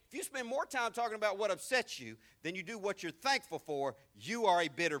more time talking about what upsets you than you do what you're thankful for, you are a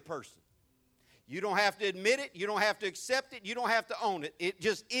bitter person. You don't have to admit it. You don't have to accept it. You don't have to own it. It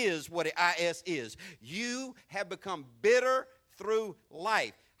just is what it is. You have become bitter through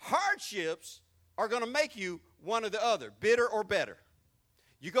life. Hardships are going to make you one or the other, bitter or better.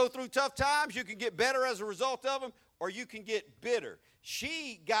 You go through tough times, you can get better as a result of them, or you can get bitter.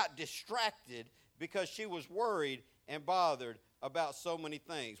 She got distracted because she was worried and bothered about so many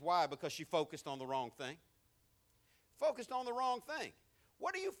things. Why? Because she focused on the wrong thing. Focused on the wrong thing.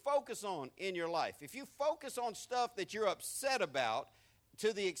 What do you focus on in your life? If you focus on stuff that you're upset about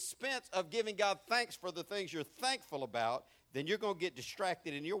to the expense of giving God thanks for the things you're thankful about, then you're going to get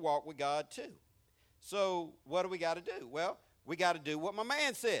distracted in your walk with God too. So what do we got to do? Well, we got to do what my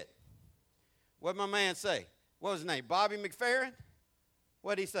man said. What did my man say? What was his name? Bobby McFerrin?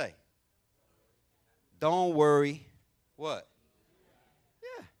 What did he say? Don't worry. What?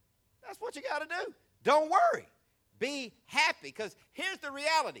 Yeah, that's what you got to do. Don't worry. Be happy. Because here's the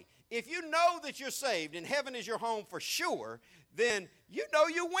reality. If you know that you're saved and heaven is your home for sure, then you know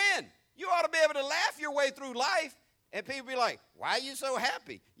you win. You ought to be able to laugh your way through life. And people be like, why are you so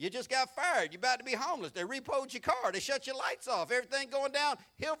happy? You just got fired. You're about to be homeless. They repoed your car. They shut your lights off. Everything going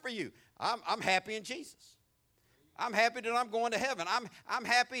downhill for you. I'm happy in Jesus. I'm happy that I'm going to heaven. I'm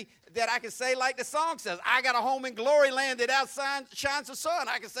happy that I can say like the song says, I got a home in glory land that outshines the sun.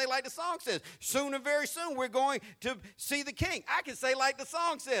 I can say like the song says, soon and very soon we're going to see the King. I can say like the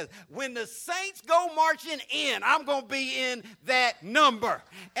song says, when the saints go marching in, I'm going to be in that number.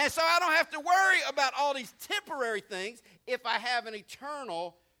 And so I don't have to worry about all these temporary things if I have an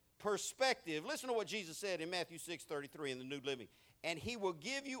eternal perspective. Listen to what Jesus said in Matthew 6:33 in the New Living. And he will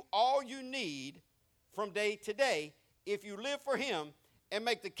give you all you need from day to day if you live for him and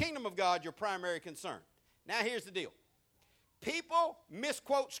make the kingdom of God your primary concern. Now here's the deal. People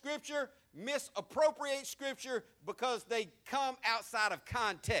misquote Scripture, misappropriate Scripture because they come outside of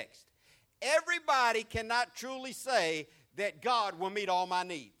context. Everybody cannot truly say that God will meet all my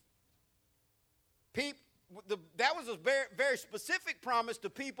needs. That was a very, very specific promise to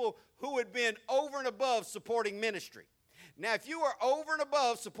people who had been over and above supporting ministry. Now, if you are over and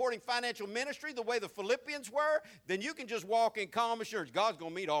above supporting financial ministry the way the Philippians were, then you can just walk in calm assurance. God's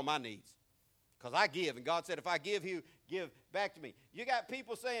going to meet all my needs because I give. And God said, if I give, He'll give back to me. You got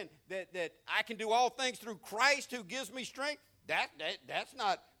people saying that I can do all things through Christ who gives me strength. That's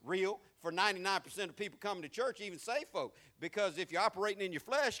not real for 99% of people coming to church, even saved folk. Because if you're operating in your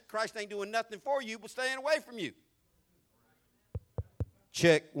flesh, Christ ain't doing nothing for you but staying away from you.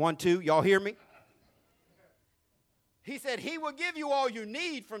 Check, 1, 2. Y'all hear me? He said he will give you all you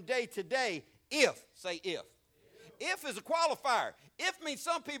need from day to day if. Say if. If is a qualifier. If means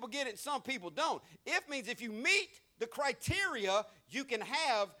some people get it and some people don't. If means if you meet the criteria, you can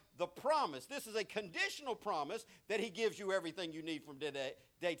have the promise. This is a conditional promise that he gives you everything you need from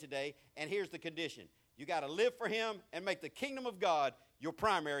day to day. And here's the condition. You got to live for him and make the kingdom of God your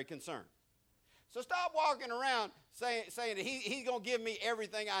primary concern. So stop walking around saying that he's going to give me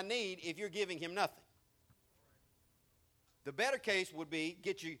everything I need if you're giving him nothing. The better case would be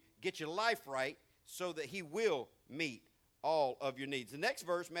get your life right so that he will meet all of your needs. The next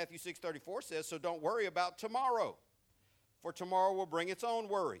verse, Matthew 6:34 says, so don't worry about tomorrow, for tomorrow will bring its own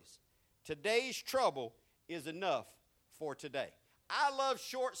worries. Today's trouble is enough for today. I love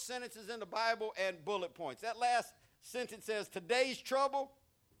short sentences in the Bible and bullet points. That last sentence says, today's trouble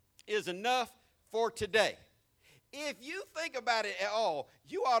is enough for today. If you think about it at all,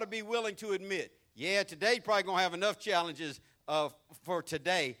 you ought to be willing to admit, yeah, today's probably going to have enough challenges for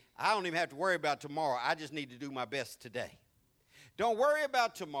today. I don't even have to worry about tomorrow. I just need to do my best today. Don't worry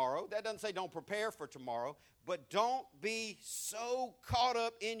about tomorrow. That doesn't say don't prepare for tomorrow, but don't be so caught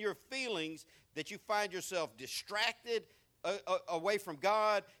up in your feelings that you find yourself distracted away from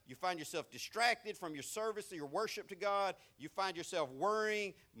God. You find yourself distracted from your service or your worship to God. You find yourself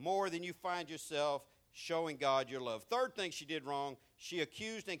worrying more than you find yourself showing God your love. Third thing she did wrong, she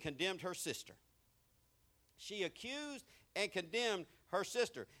accused and condemned her sister. She accused and condemned her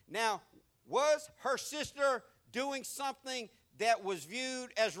sister. Now, was her sister doing something that was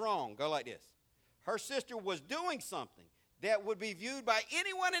viewed as wrong? Go like this. Her sister was doing something that would be viewed by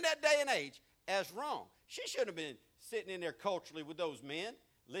anyone in that day and age as wrong. She shouldn't have been sitting in there culturally with those men,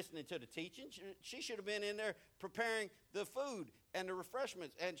 listening to the teaching. She should have been in there preparing the food and the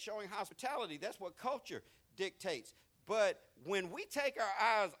refreshments and showing hospitality. That's what culture dictates. But when we take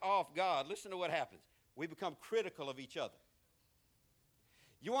our eyes off God, listen to what happens. We become critical of each other.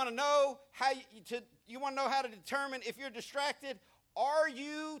 You want to know how to determine if you're distracted? Are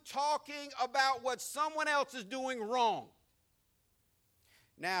you talking about what someone else is doing wrong?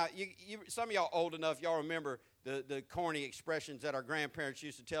 Now, some of y'all old enough, y'all remember the corny expressions that our grandparents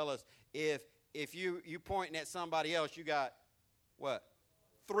used to tell us. If you pointing at somebody else, you got what?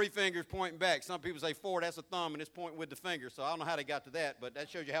 3 fingers pointing back. Some people say 4, that's a thumb, and it's pointing with the finger. So I don't know how they got to that, but that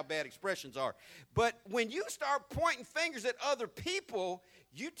shows you how bad expressions are. But when you start pointing fingers at other people,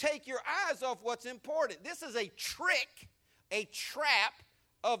 you take your eyes off what's important. This is a trick, a trap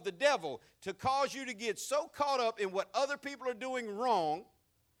of the devil to cause you to get so caught up in what other people are doing wrong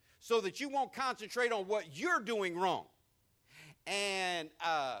so that you won't concentrate on what you're doing wrong. And,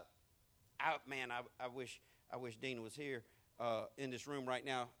 I wish Dina was here. In this room right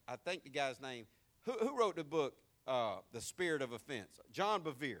now. I think the guy's name, who wrote the book, The Spirit of Offense? John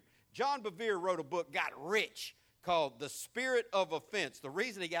Bevere. John Bevere wrote a book, got rich, called The Spirit of Offense. The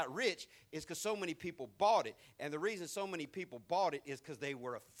reason he got rich is because so many people bought it. And the reason so many people bought it is because they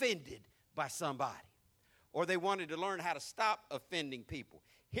were offended by somebody. Or they wanted to learn how to stop offending people.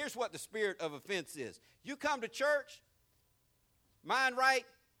 Here's what the spirit of offense is. You come to church, mind right,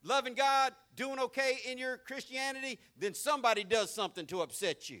 loving God, doing okay in your Christianity, then somebody does something to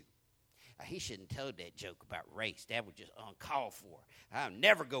upset you. He shouldn't have told that joke about race. That was just uncalled for. I'll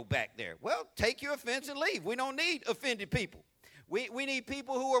never go back there. Well, take your offense and leave. We don't need offended people. We need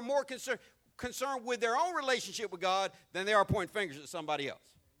people who are more concerned. concerned with their own relationship with God than they are pointing fingers at somebody else.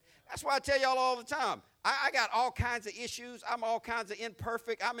 That's why I tell y'all all the time, I got all kinds of issues. I'm all kinds of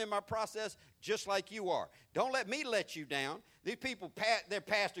imperfect. I'm in my process just like you are. Don't let me let you down. These people, their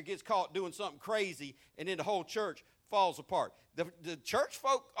pastor gets caught doing something crazy, and then the whole church falls apart. The church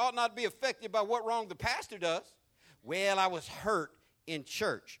folk ought not be affected by what wrong the pastor does. Well, I was hurt in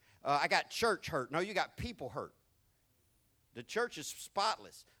church. I got church hurt. No, you got people hurt. The church is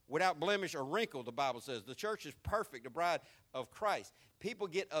spotless, without blemish or wrinkle, the Bible says. The church is perfect, the bride of Christ. People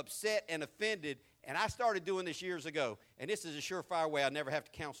get upset and offended, and I started doing this years ago, and this is a surefire way I never have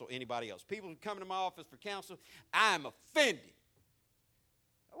to counsel anybody else. People come to my office for counsel, I'm offended.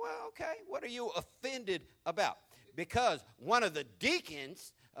 Well, okay, what are you offended about? Because one of the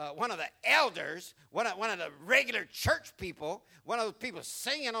deacons, one of the elders, one of the regular church people, one of the people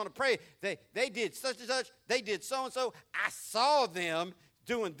singing on the prayer, they did such and such, they did so-and-so. I saw them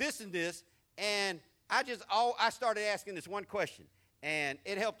doing this and this, and I started asking this one question, and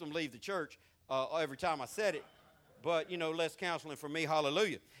it helped them leave the church every time I said it. But, less counseling for me,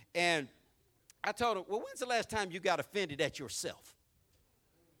 hallelujah. And I told them, well, when's the last time you got offended at yourself?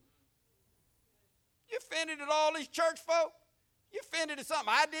 You offended at all these church folk? You offended at something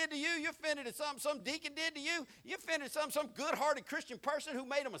I did to you? You offended at something some deacon did to you? You offended at something some good-hearted Christian person who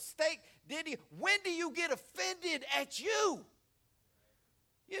made a mistake did to you? When do you get offended at you?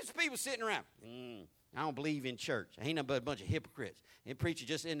 There's people sitting around. I don't believe in church. I ain't nothing but a bunch of hypocrites. And preacher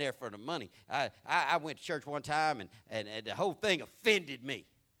just in there for the money. I went to church one time, and the whole thing offended me.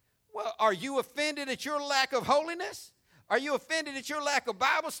 Well, are you offended at your lack of holiness? Are you offended at your lack of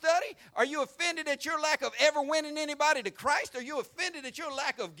Bible study? Are you offended at your lack of ever winning anybody to Christ? Are you offended at your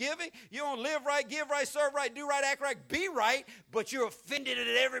lack of giving? You don't live right, give right, serve right, do right, act right, be right, but you're offended at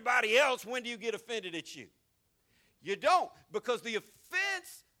everybody else. When do you get offended at you? You don't, because the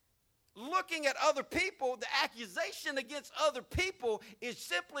offense looking at other people, the accusation against other people is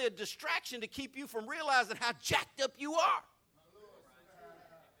simply a distraction to keep you from realizing how jacked up you are.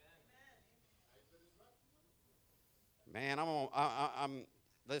 Man,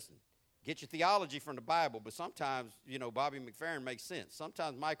 listen, get your theology from the Bible, but sometimes, Bobby McFerrin makes sense.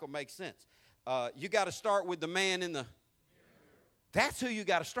 Sometimes Michael makes sense. You got to start with the man in the, that's who you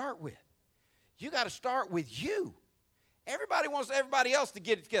got to start with. You got to start with you. Everybody wants everybody else to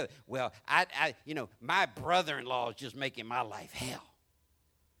get it together. Well, my brother-in-law is just making my life hell.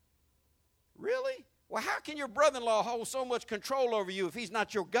 Really? Well, how can your brother-in-law hold so much control over you if he's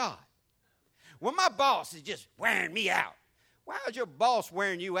not your God? Well, my boss is just wearing me out. Why is your boss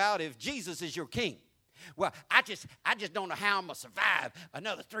wearing you out if Jesus is your king? Well, I just don't know how I'm going to survive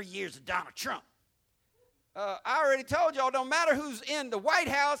another 3 years of Donald Trump. I already told y'all, don't matter who's in the White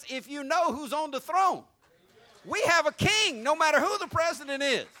House if you know who's on the throne. We have a king, no matter who the president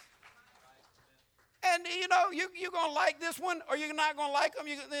is. And, you're going to like this one or you're not going to like them.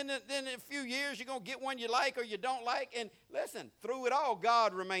 Then in a few years, you're going to get one you like or you don't like. And listen, through it all,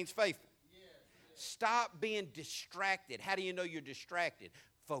 God remains faithful. Stop being distracted. How do you know you're distracted?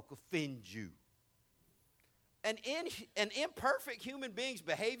 Folk offend you. An imperfect human being's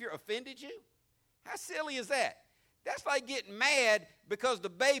behavior offended you? How silly is that? That's like getting mad because the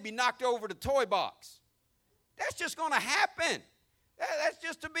baby knocked over the toy box. That's just going to happen. That's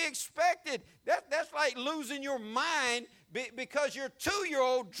just to be expected. That's like losing your mind because your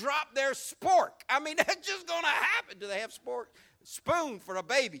 2-year-old dropped their spork. I mean, that's just going to happen. Do they have spoon for a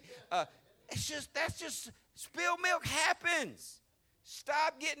baby? That's just spilled milk happens.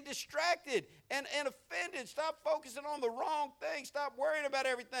 Stop getting distracted and offended. Stop focusing on the wrong thing. Stop worrying about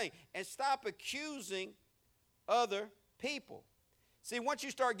everything. And stop accusing other people. See, once you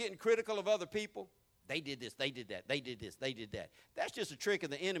start getting critical of other people, they did this, they did that, they did this, they did that. That's just a trick of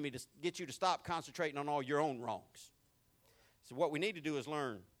the enemy to get you to stop concentrating on all your own wrongs. So what we need to do is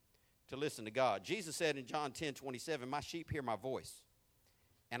learn to listen to God. Jesus said in John 10:27, my sheep hear my voice.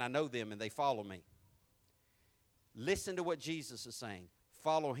 And I know them, and they follow me. Listen to what Jesus is saying.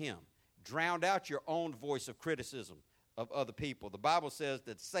 Follow him. Drown out your own voice of criticism of other people. The Bible says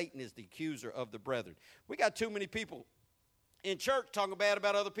that Satan is the accuser of the brethren. We got too many people in church talking bad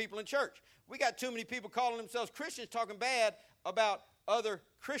about other people in church. We got too many people calling themselves Christians talking bad about other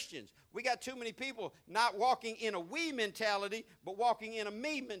Christians. We got too many people not walking in a we mentality, but walking in a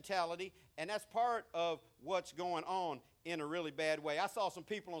me mentality, and that's part of what's going on in a really bad way. I saw some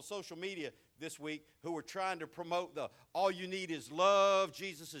people on social media this week who were trying to promote the all you need is love,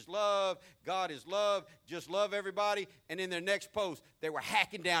 Jesus is love, God is love, just love everybody. And in their next post, they were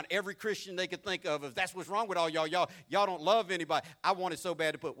hacking down every Christian they could think of. If that's what's wrong with all y'all don't love anybody. I wanted so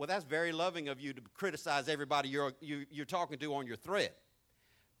bad to put, well, that's very loving of you to criticize everybody you're talking to on your thread.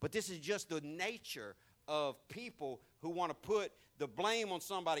 But this is just the nature of people who want to put the blame on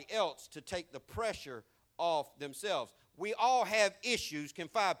somebody else to take the pressure off themselves. We all have issues. Can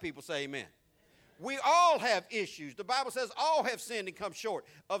 5 people say amen? We all have issues. The Bible says all have sinned and come short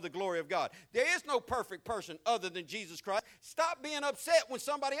of the glory of God. There is no perfect person other than Jesus Christ. Stop being upset when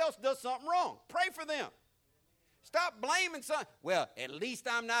somebody else does something wrong. Pray for them. Stop blaming some. Well, at least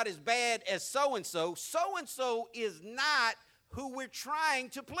I'm not as bad as so-and-so. So-and-so is not who we're trying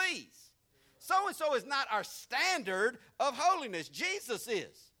to please. So-and-so is not our standard of holiness. Jesus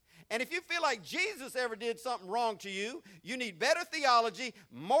is. And if you feel like Jesus ever did something wrong to you, you need better theology,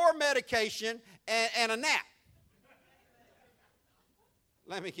 more medication, and a nap.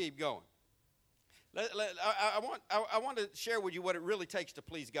 Let me keep going. I want to share with you what it really takes to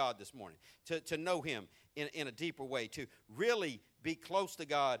please God this morning, to know Him in a deeper way, to really be close to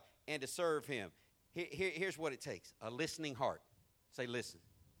God and to serve Him. Here's what it takes: a listening heart. Say, listen.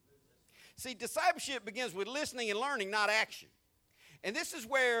 See, discipleship begins with listening and learning, not action. And this is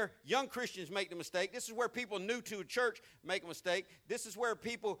where young Christians make the mistake. This is where people new to a church make a mistake. This is where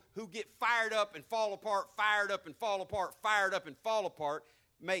people who get fired up and fall apart, fired up and fall apart, fired up and fall apart,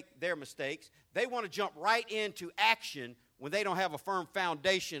 make their mistakes. They want to jump right into action when they don't have a firm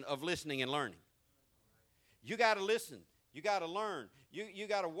foundation of listening and learning. You got to listen. You got to learn. You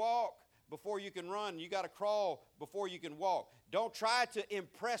got to walk before you can run. You got to crawl before you can walk. Don't try to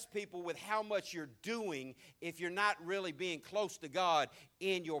impress people with how much you're doing if you're not really being close to God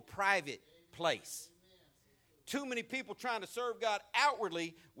in your private place. Too many people trying to serve God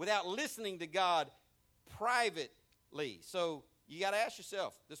outwardly without listening to God privately. So you got to ask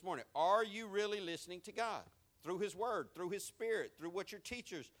yourself this morning, are you really listening to God through His Word, through His Spirit, through what your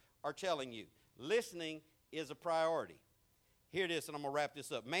teachers are telling you? Listening is a priority. Here it is, and I'm going to wrap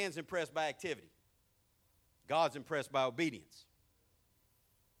this up. Man's impressed by activity. God's impressed by obedience.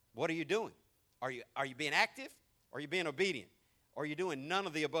 What are you doing? Are you being active? Or are you being obedient? Or are you doing none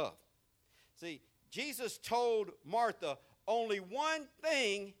of the above? See, Jesus told Martha only one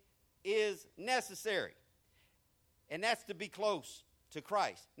thing is necessary, and that's to be close to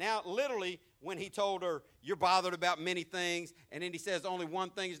Christ. Now, literally, when He told her, you're bothered about many things, and then He says only one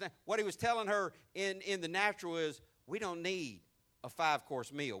thing is necessary, what He was telling her in the natural is, we don't need a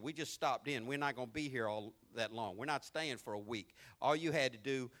 5-course meal. We just stopped in. We're not going to be here all that long. We're not staying for a week. All you had to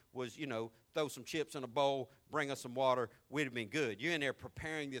do was, throw some chips in a bowl, bring us some water. We'd have been good. You're in there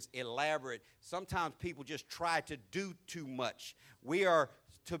preparing this elaborate. Sometimes people just try to do too much. We are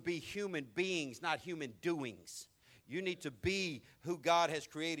to be human beings, not human doings. You need to be who God has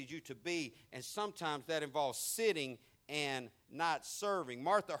created you to be, and sometimes that involves sitting and not serving.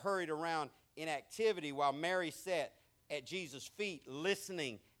 Martha hurried around in activity while Mary sat at Jesus' feet,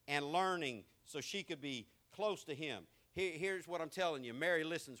 listening and learning so she could be close to Him. Here's what I'm telling you. Mary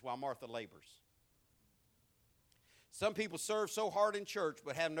listens while Martha labors. Some people serve so hard in church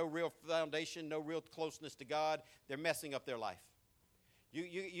but have no real foundation, no real closeness to God. They're messing up their life.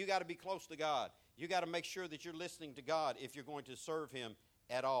 You got to be close to God. You got to make sure that you're listening to God if you're going to serve Him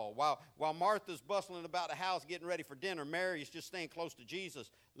at all. While Martha's bustling about the house getting ready for dinner, Mary is just staying close to Jesus,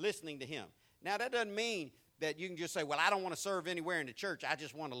 listening to Him. Now, that doesn't mean that you can just say, well, I don't want to serve anywhere in the church. I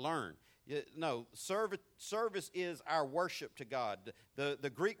just want to learn. No, service is our worship to God.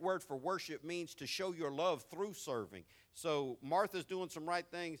 The Greek word for worship means to show your love through serving. So Martha's doing some right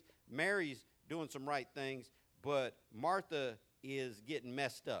things. Mary's doing some right things. But Martha is getting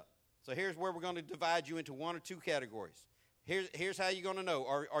messed up. So here's where we're going to divide you into 1 or 2 categories. Here's how you're going to know.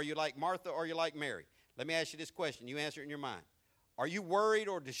 Are you like Martha or are you like Mary? Let me ask you this question. You answer it in your mind. Are you worried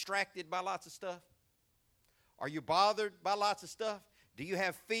or distracted by lots of stuff? Are you bothered by lots of stuff? Do you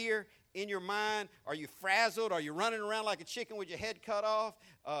have fear in your mind? Are you frazzled? Are you running around like a chicken with your head cut off?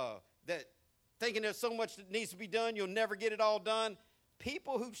 That thinking there's so much that needs to be done, you'll never get it all done?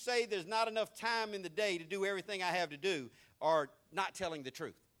 People who say there's not enough time in the day to do everything I have to do are not telling the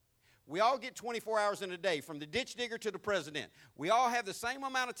truth. We all get 24 hours in a day, from the ditch digger to the president. We all have the same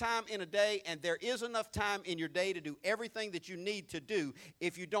amount of time in a day, and there is enough time in your day to do everything that you need to do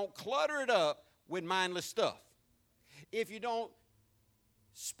if you don't clutter it up with mindless stuff. If you don't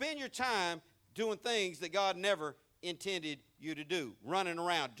spend your time doing things that God never intended you to do, running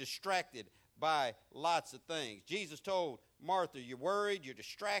around distracted by lots of things. Jesus told Martha, you're worried, you're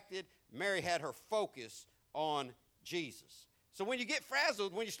distracted. Mary had her focus on Jesus. So when you get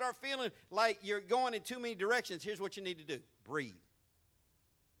frazzled, when you start feeling like you're going in too many directions, here's what you need to do. Breathe.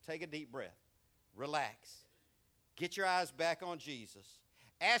 Take a deep breath. Relax. Get your eyes back on Jesus.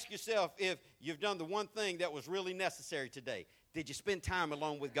 Ask yourself if you've done the one thing that was really necessary today. Did you spend time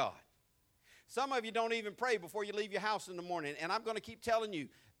alone with God? Some of you don't even pray before you leave your house in the morning, and I'm going to keep telling you,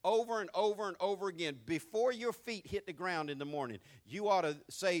 over and over and over again. Before your feet hit the ground in the morning, you ought to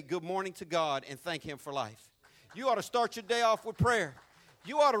say good morning to God and thank Him for life. You ought to start your day off with prayer.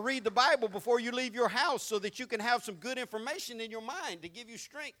 You ought to read the Bible before you leave your house so that you can have some good information in your mind to give you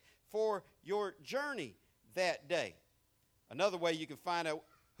strength for your journey that day. Another way you can find out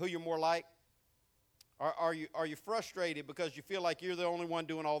who you're more like, are you frustrated because you feel like you're the only one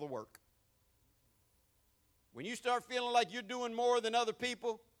doing all the work? When you start feeling like you're doing more than other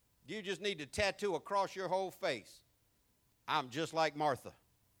people, you just need to tattoo across your whole face, I'm just like Martha.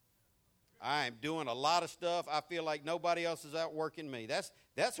 I am doing a lot of stuff. I feel like nobody else is outworking me.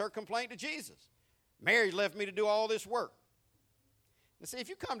 That's her complaint to Jesus. Mary left me to do all this work. Now, see, if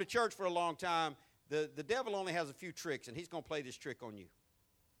you come to church for a long time, the devil only has a few tricks, and he's going to play this trick on you.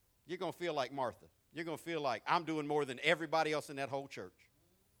 You're going to feel like Martha. You're going to feel like I'm doing more than everybody else in that whole church.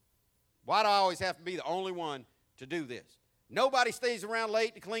 Why do I always have to be the only one to do this? Nobody stays around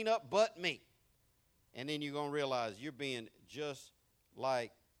late to clean up but me. And then you're going to realize you're being just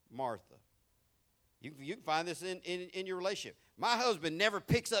like Martha. You can find this in your relationship. My husband never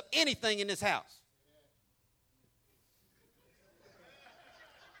picks up anything in this house.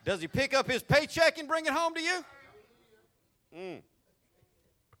 Does he pick up his paycheck and bring it home to you?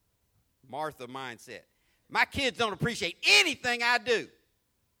 Martha mindset. My kids don't appreciate anything I do.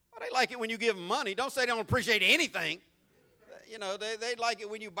 Well, they like it when you give them money. Don't say they don't appreciate anything. You know, they like it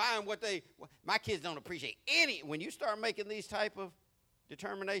when you buy them my kids don't appreciate any. When you start making these type of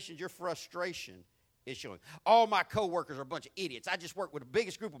determinations, your frustration is showing. All my coworkers are a bunch of idiots. I just work with the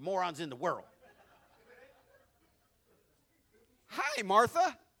biggest group of morons in the world. Hi,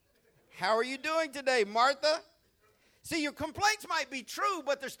 Martha. How are you doing today, Martha? See, your complaints might be true,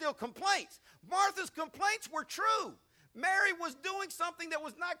 but they're still complaints. Martha's complaints were true. Mary was doing something that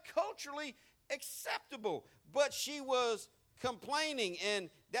was not culturally acceptable, but she was complaining, and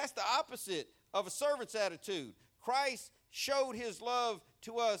that's the opposite of a servant's attitude. Christ showed his love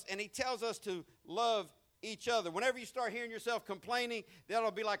to us, and he tells us to love each other. Whenever you start hearing yourself complaining,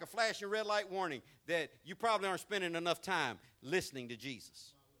 that'll be like a flashing red light warning that you probably aren't spending enough time listening to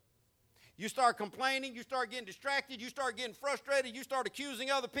Jesus. You start complaining, you start getting distracted, you start getting frustrated, you start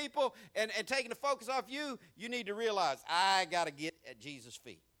accusing other people and taking the focus off you, you need to realize, I got to get at Jesus'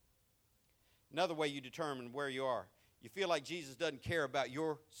 feet. Another way you determine where you are, you feel like Jesus doesn't care about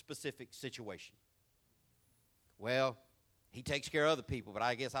your specific situation. Well, he takes care of other people, but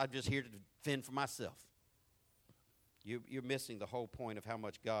I guess I'm just here to fend for myself. You're missing the whole point of how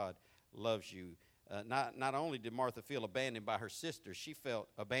much God loves you. Not only did Martha feel abandoned by her sister, she felt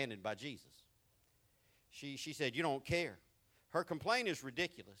abandoned by Jesus. She said, you don't care. Her complaint is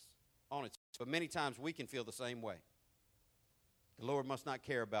ridiculous on its own, but many times we can feel the same way. The Lord must not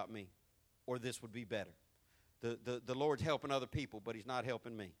care about me, or this would be better. The Lord's helping other people, but he's not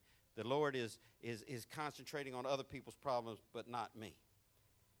helping me. The Lord is concentrating on other people's problems, but not me.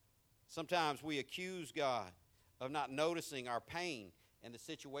 Sometimes we accuse God of not noticing our pain and the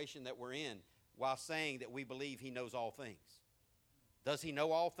situation that we're in, while saying that we believe he knows all things. Does he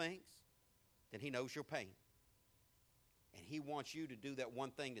know all things? Then he knows your pain. And he wants you to do that one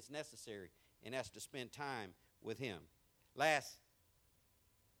thing that's necessary, and that's to spend time with him. Last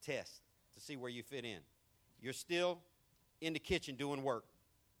test to see where you fit in. You're still in the kitchen doing work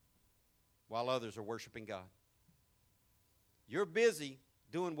while others are worshiping God. You're busy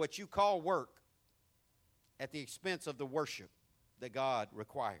doing what you call work at the expense of the worship that God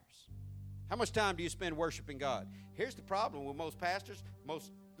requires. How much time do you spend worshiping God? Here's the problem with most pastors,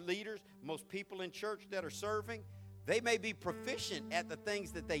 most leaders, most people in church that are serving. They may be proficient at the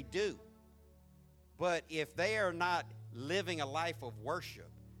things that they do, but if they are not living a life of worship,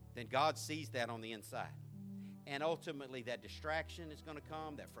 then God sees that on the inside. And ultimately that distraction is going to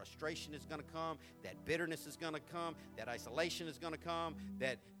come, that frustration is going to come, that bitterness is going to come, that isolation is going to come,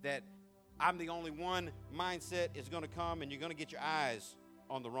 that I'm the only one mindset is going to come, and you're going to get your eyes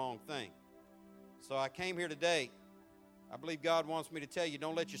on the wrong thing. So I came here today. I believe God wants me to tell you,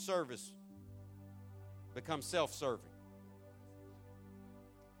 don't let your service become self-serving.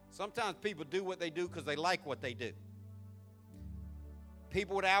 Sometimes people do what they do because they like what they do.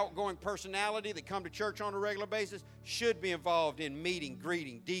 People with outgoing personality that come to church on a regular basis should be involved in meeting,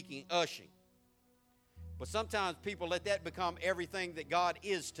 greeting, deaconing, ushering. But sometimes people let that become everything that God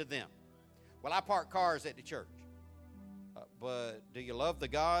is to them. Well, I park cars at the church. But do you love the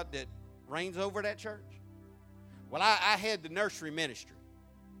God that reigns over that church? Well, I head the nursery ministry.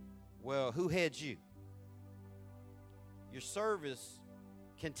 Well, who heads you? Your service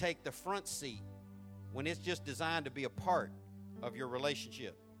can take the front seat when it's just designed to be a part of your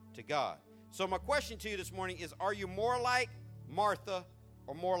relationship to God. So my question to you this morning is, are you more like Martha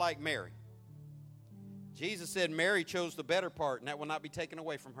or more like Mary? Jesus said Mary chose the better part, and that will not be taken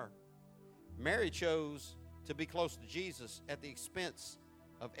away from her. Mary chose to be close to Jesus at the expense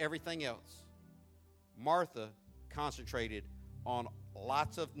of everything else. Martha concentrated on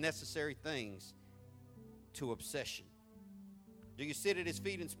lots of necessary things to obsession. Do you sit at his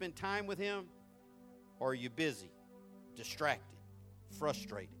feet and spend time with him? Or are you busy, distracted,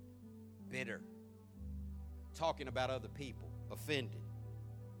 frustrated, bitter, talking about other people, offended?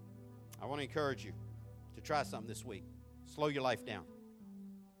 I want to encourage you to try something this week. Slow your life down.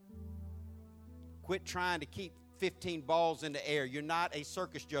 Quit trying to keep 15 balls in the air. You're not a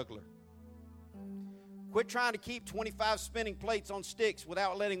circus juggler. Quit trying to keep 25 spinning plates on sticks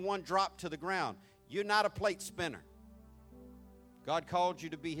without letting one drop to the ground. You're not a plate spinner. God called you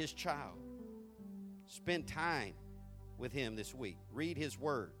to be his child. Spend time with him this week. Read his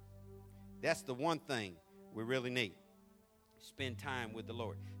word. That's the one thing we really need. Spend time with the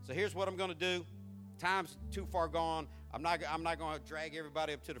Lord. So here's what I'm going to do. Time's too far gone. I'm not going to drag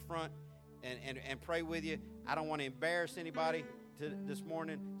everybody up to the front and pray with you. I don't want to embarrass anybody this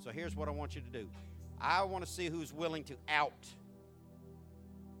morning. So here's what I want you to do. I want to see who's willing to out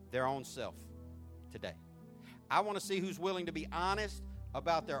their own self today. I want to see who's willing to be honest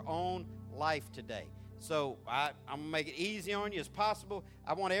about their own life today. So I'm going to make it easy on you as possible.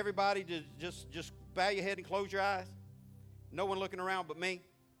 I want everybody to just bow your head and close your eyes. No one looking around but me.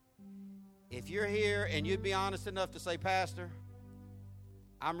 If you're here and you'd be honest enough to say, Pastor,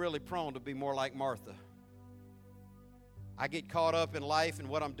 I'm really prone to be more like Martha. I get caught up in life and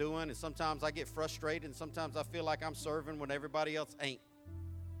what I'm doing, and sometimes I get frustrated, and sometimes I feel like I'm serving when everybody else ain't.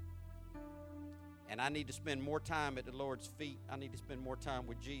 And I need to spend more time at the Lord's feet. I need to spend more time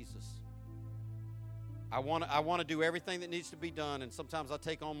with Jesus. I want to do everything that needs to be done, and sometimes I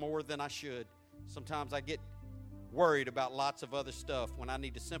take on more than I should. Sometimes I get worried about lots of other stuff when I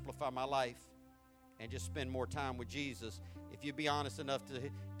need to simplify my life and just spend more time with Jesus. If you'd be honest enough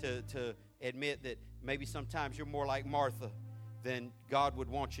to admit that maybe sometimes you're more like Martha than God would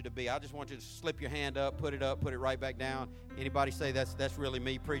want you to be, I just want you to slip your hand up, put it right back down. Anybody say that's really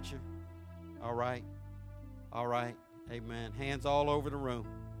me, preacher? All right. Amen. Hands all over the room.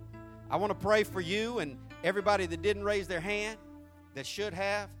 I want to pray for you and everybody that didn't raise their hand, that should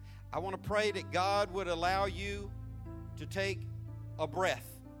have. I want to pray that God would allow you to take a breath,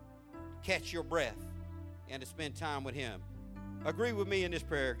 catch your breath, and to spend time with him. Agree with me in this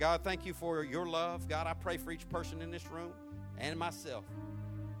prayer. God, thank you for your love. God, I pray for each person in this room and myself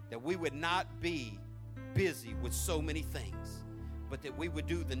that we would not be busy with so many things, but that we would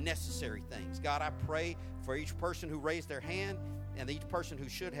do the necessary things. God, I pray for each person who raised their hand and each person who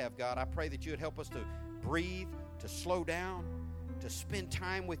should have, God. I pray that you would help us to breathe, to slow down, to spend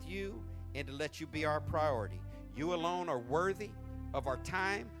time with you, and to let you be our priority. You alone are worthy of our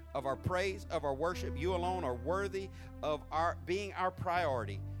time, of our praise, of our worship. You alone are worthy of our being our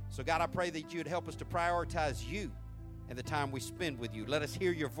priority. So God, I pray that you would help us to prioritize you and the time we spend with you. Let us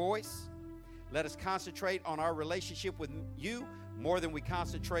hear your voice. Let us concentrate on our relationship with you more than we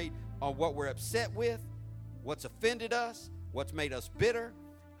concentrate on what we're upset with, what's offended us, what's made us bitter,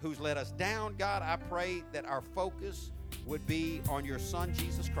 who's let us down. God, I pray that our focus would be on your Son,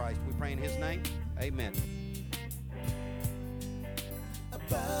 Jesus Christ. We pray in his name. Amen.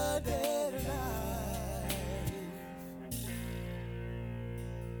 Abundant life.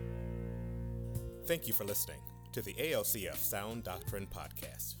 Thank you for listening to the ALCF Sound Doctrine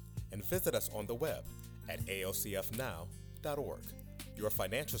Podcast, and visit us on the web at alcfnow.org. Your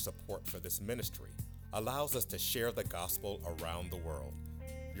financial support for this ministry allows us to share the gospel around the world.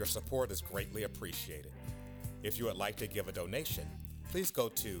 Your support is greatly appreciated. If you would like to give a donation, please go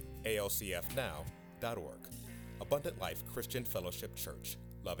to alcfnow.org. Abundant Life Christian Fellowship Church,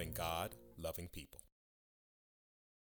 loving God, loving people.